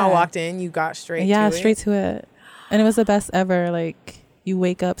right my when y'all God. walked in, you got straight. Yeah, to straight it. to it. And it was the best ever. Like, you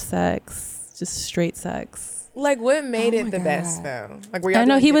wake up sex, just straight sex. Like what made Oh it my the best God. though? Like were y'all I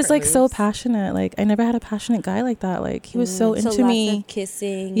know doing he was like different so moves? passionate. Like, I never had a passionate guy like that. Like, he was so So into lots me. of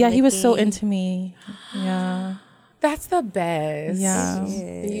kissing. Yeah, he was so licking. into me. Yeah. That's the best. Yeah.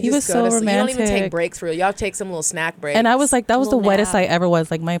 You He was just go so to sleep. You don't even take romantic. breaks for real. Y'all take some little snack breaks. And I was like, that was the Little wettest I nap. ever was.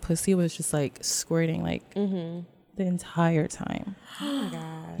 Like, my pussy was just like squirting like the entire time. Oh my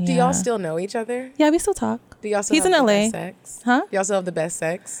God. do Yeah. y'all still know each other? Yeah, we still talk. Do y'all still He's have in the LA. best sex? Huh? Y'all still have the best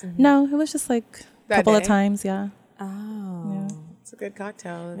sex? No, it was just like a That couple of day? times. Yeah. Oh. It's a good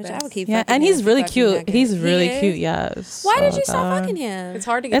cocktail. the Bitch, I best. would keep Yeah. fucking And him he's if really fucking cute. nuggets. He's really He cute. is? Yes. Why did So you stop good. fucking him? It's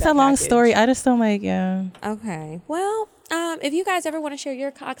hard to get It's that a long package. story. I just don't like, yeah. Okay. Well, If you guys ever want to share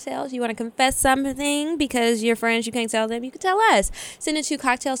your cocktails, you want to confess something because your friends, you can't tell them, you can tell us. Send it to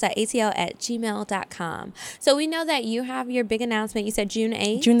cocktails.atl@gmail.com. So we know that you have your big announcement. You said June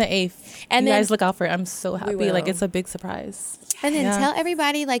 8th. June the 8th. And you then- guys look out for it. I'm so happy. will. Like, it's a big surprise. And then Yeah. tell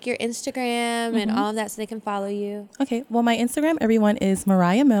everybody like your Instagram and all of that so they can follow you. Okay. Well, my Instagram, everyone, is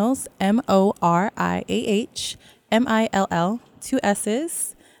Moriah Mills, MORIAH, MILL, 2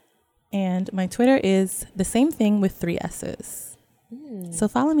 S's. And my Twitter is the same thing with 3 S's. So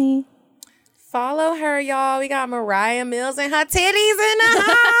follow me. Follow her, y'all. We got Moriah Mills and her titties in the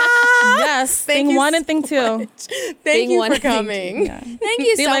house. Yes. Thank Thing you 1 so and thing 2. Thank Thing you one for and thing two. coming. Yeah. Thank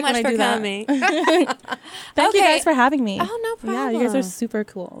you They so like much when I for do that. coming. Thank you Okay. guys for having me. Oh, no Yeah, you guys problem. are super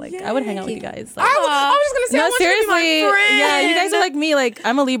cool. Like, I would hang out with you guys. Like, I was just gonna say, I no, want you to be seriously. my friend. Yeah, you guys are like me. Like,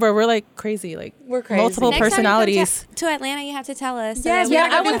 I'm a Libra. We're like crazy. Like, We're crazy. multiple Next time you come personalities. to Atlanta, you have to tell us. so Yes, that we yeah,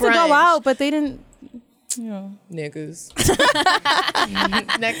 can I go wanted to to go brunch. out, but they didn't. You know. Niggas.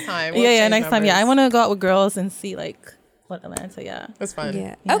 Next time. Yeah, next time. Yeah, I want to go out with girls and see like what Atlanta. Yeah. That's fun.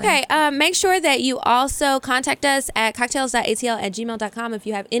 Yeah. Okay. Make sure that you also contact us at cocktails.atl@gmail.com if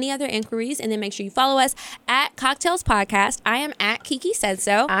you have any other inquiries, and then make sure you follow us at Cocktails Podcast. I am at Kiki Said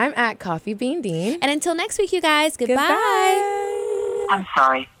So. I'm at Coffee Bean Dean. And until next week, you guys, goodbye. I'm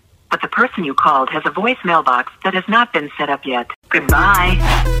sorry, but the person you called has a voice mailbox that has not been set up yet. Goodbye.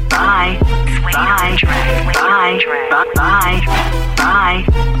 Bye. Bye. Bye. Bye. Bye.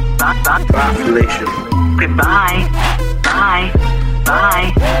 Bye. Population. Goodbye. Bye.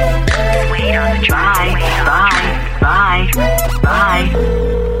 Bye. Wait on the track. Bye. Bye. Bye.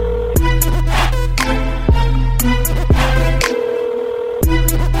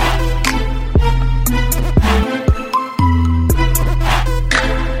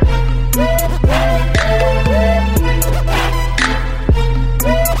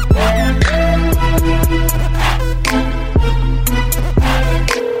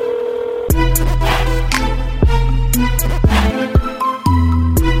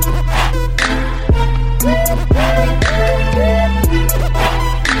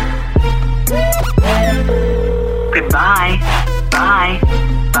 Goodbye. Bye.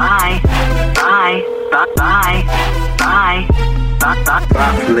 Bye. Bye. Bye. Bye. Bye.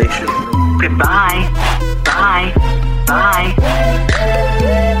 Population. Goodbye. Bye. Bye.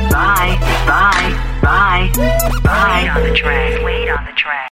 Bye. Bye. Bye. Bye. Wait on the track. Wait on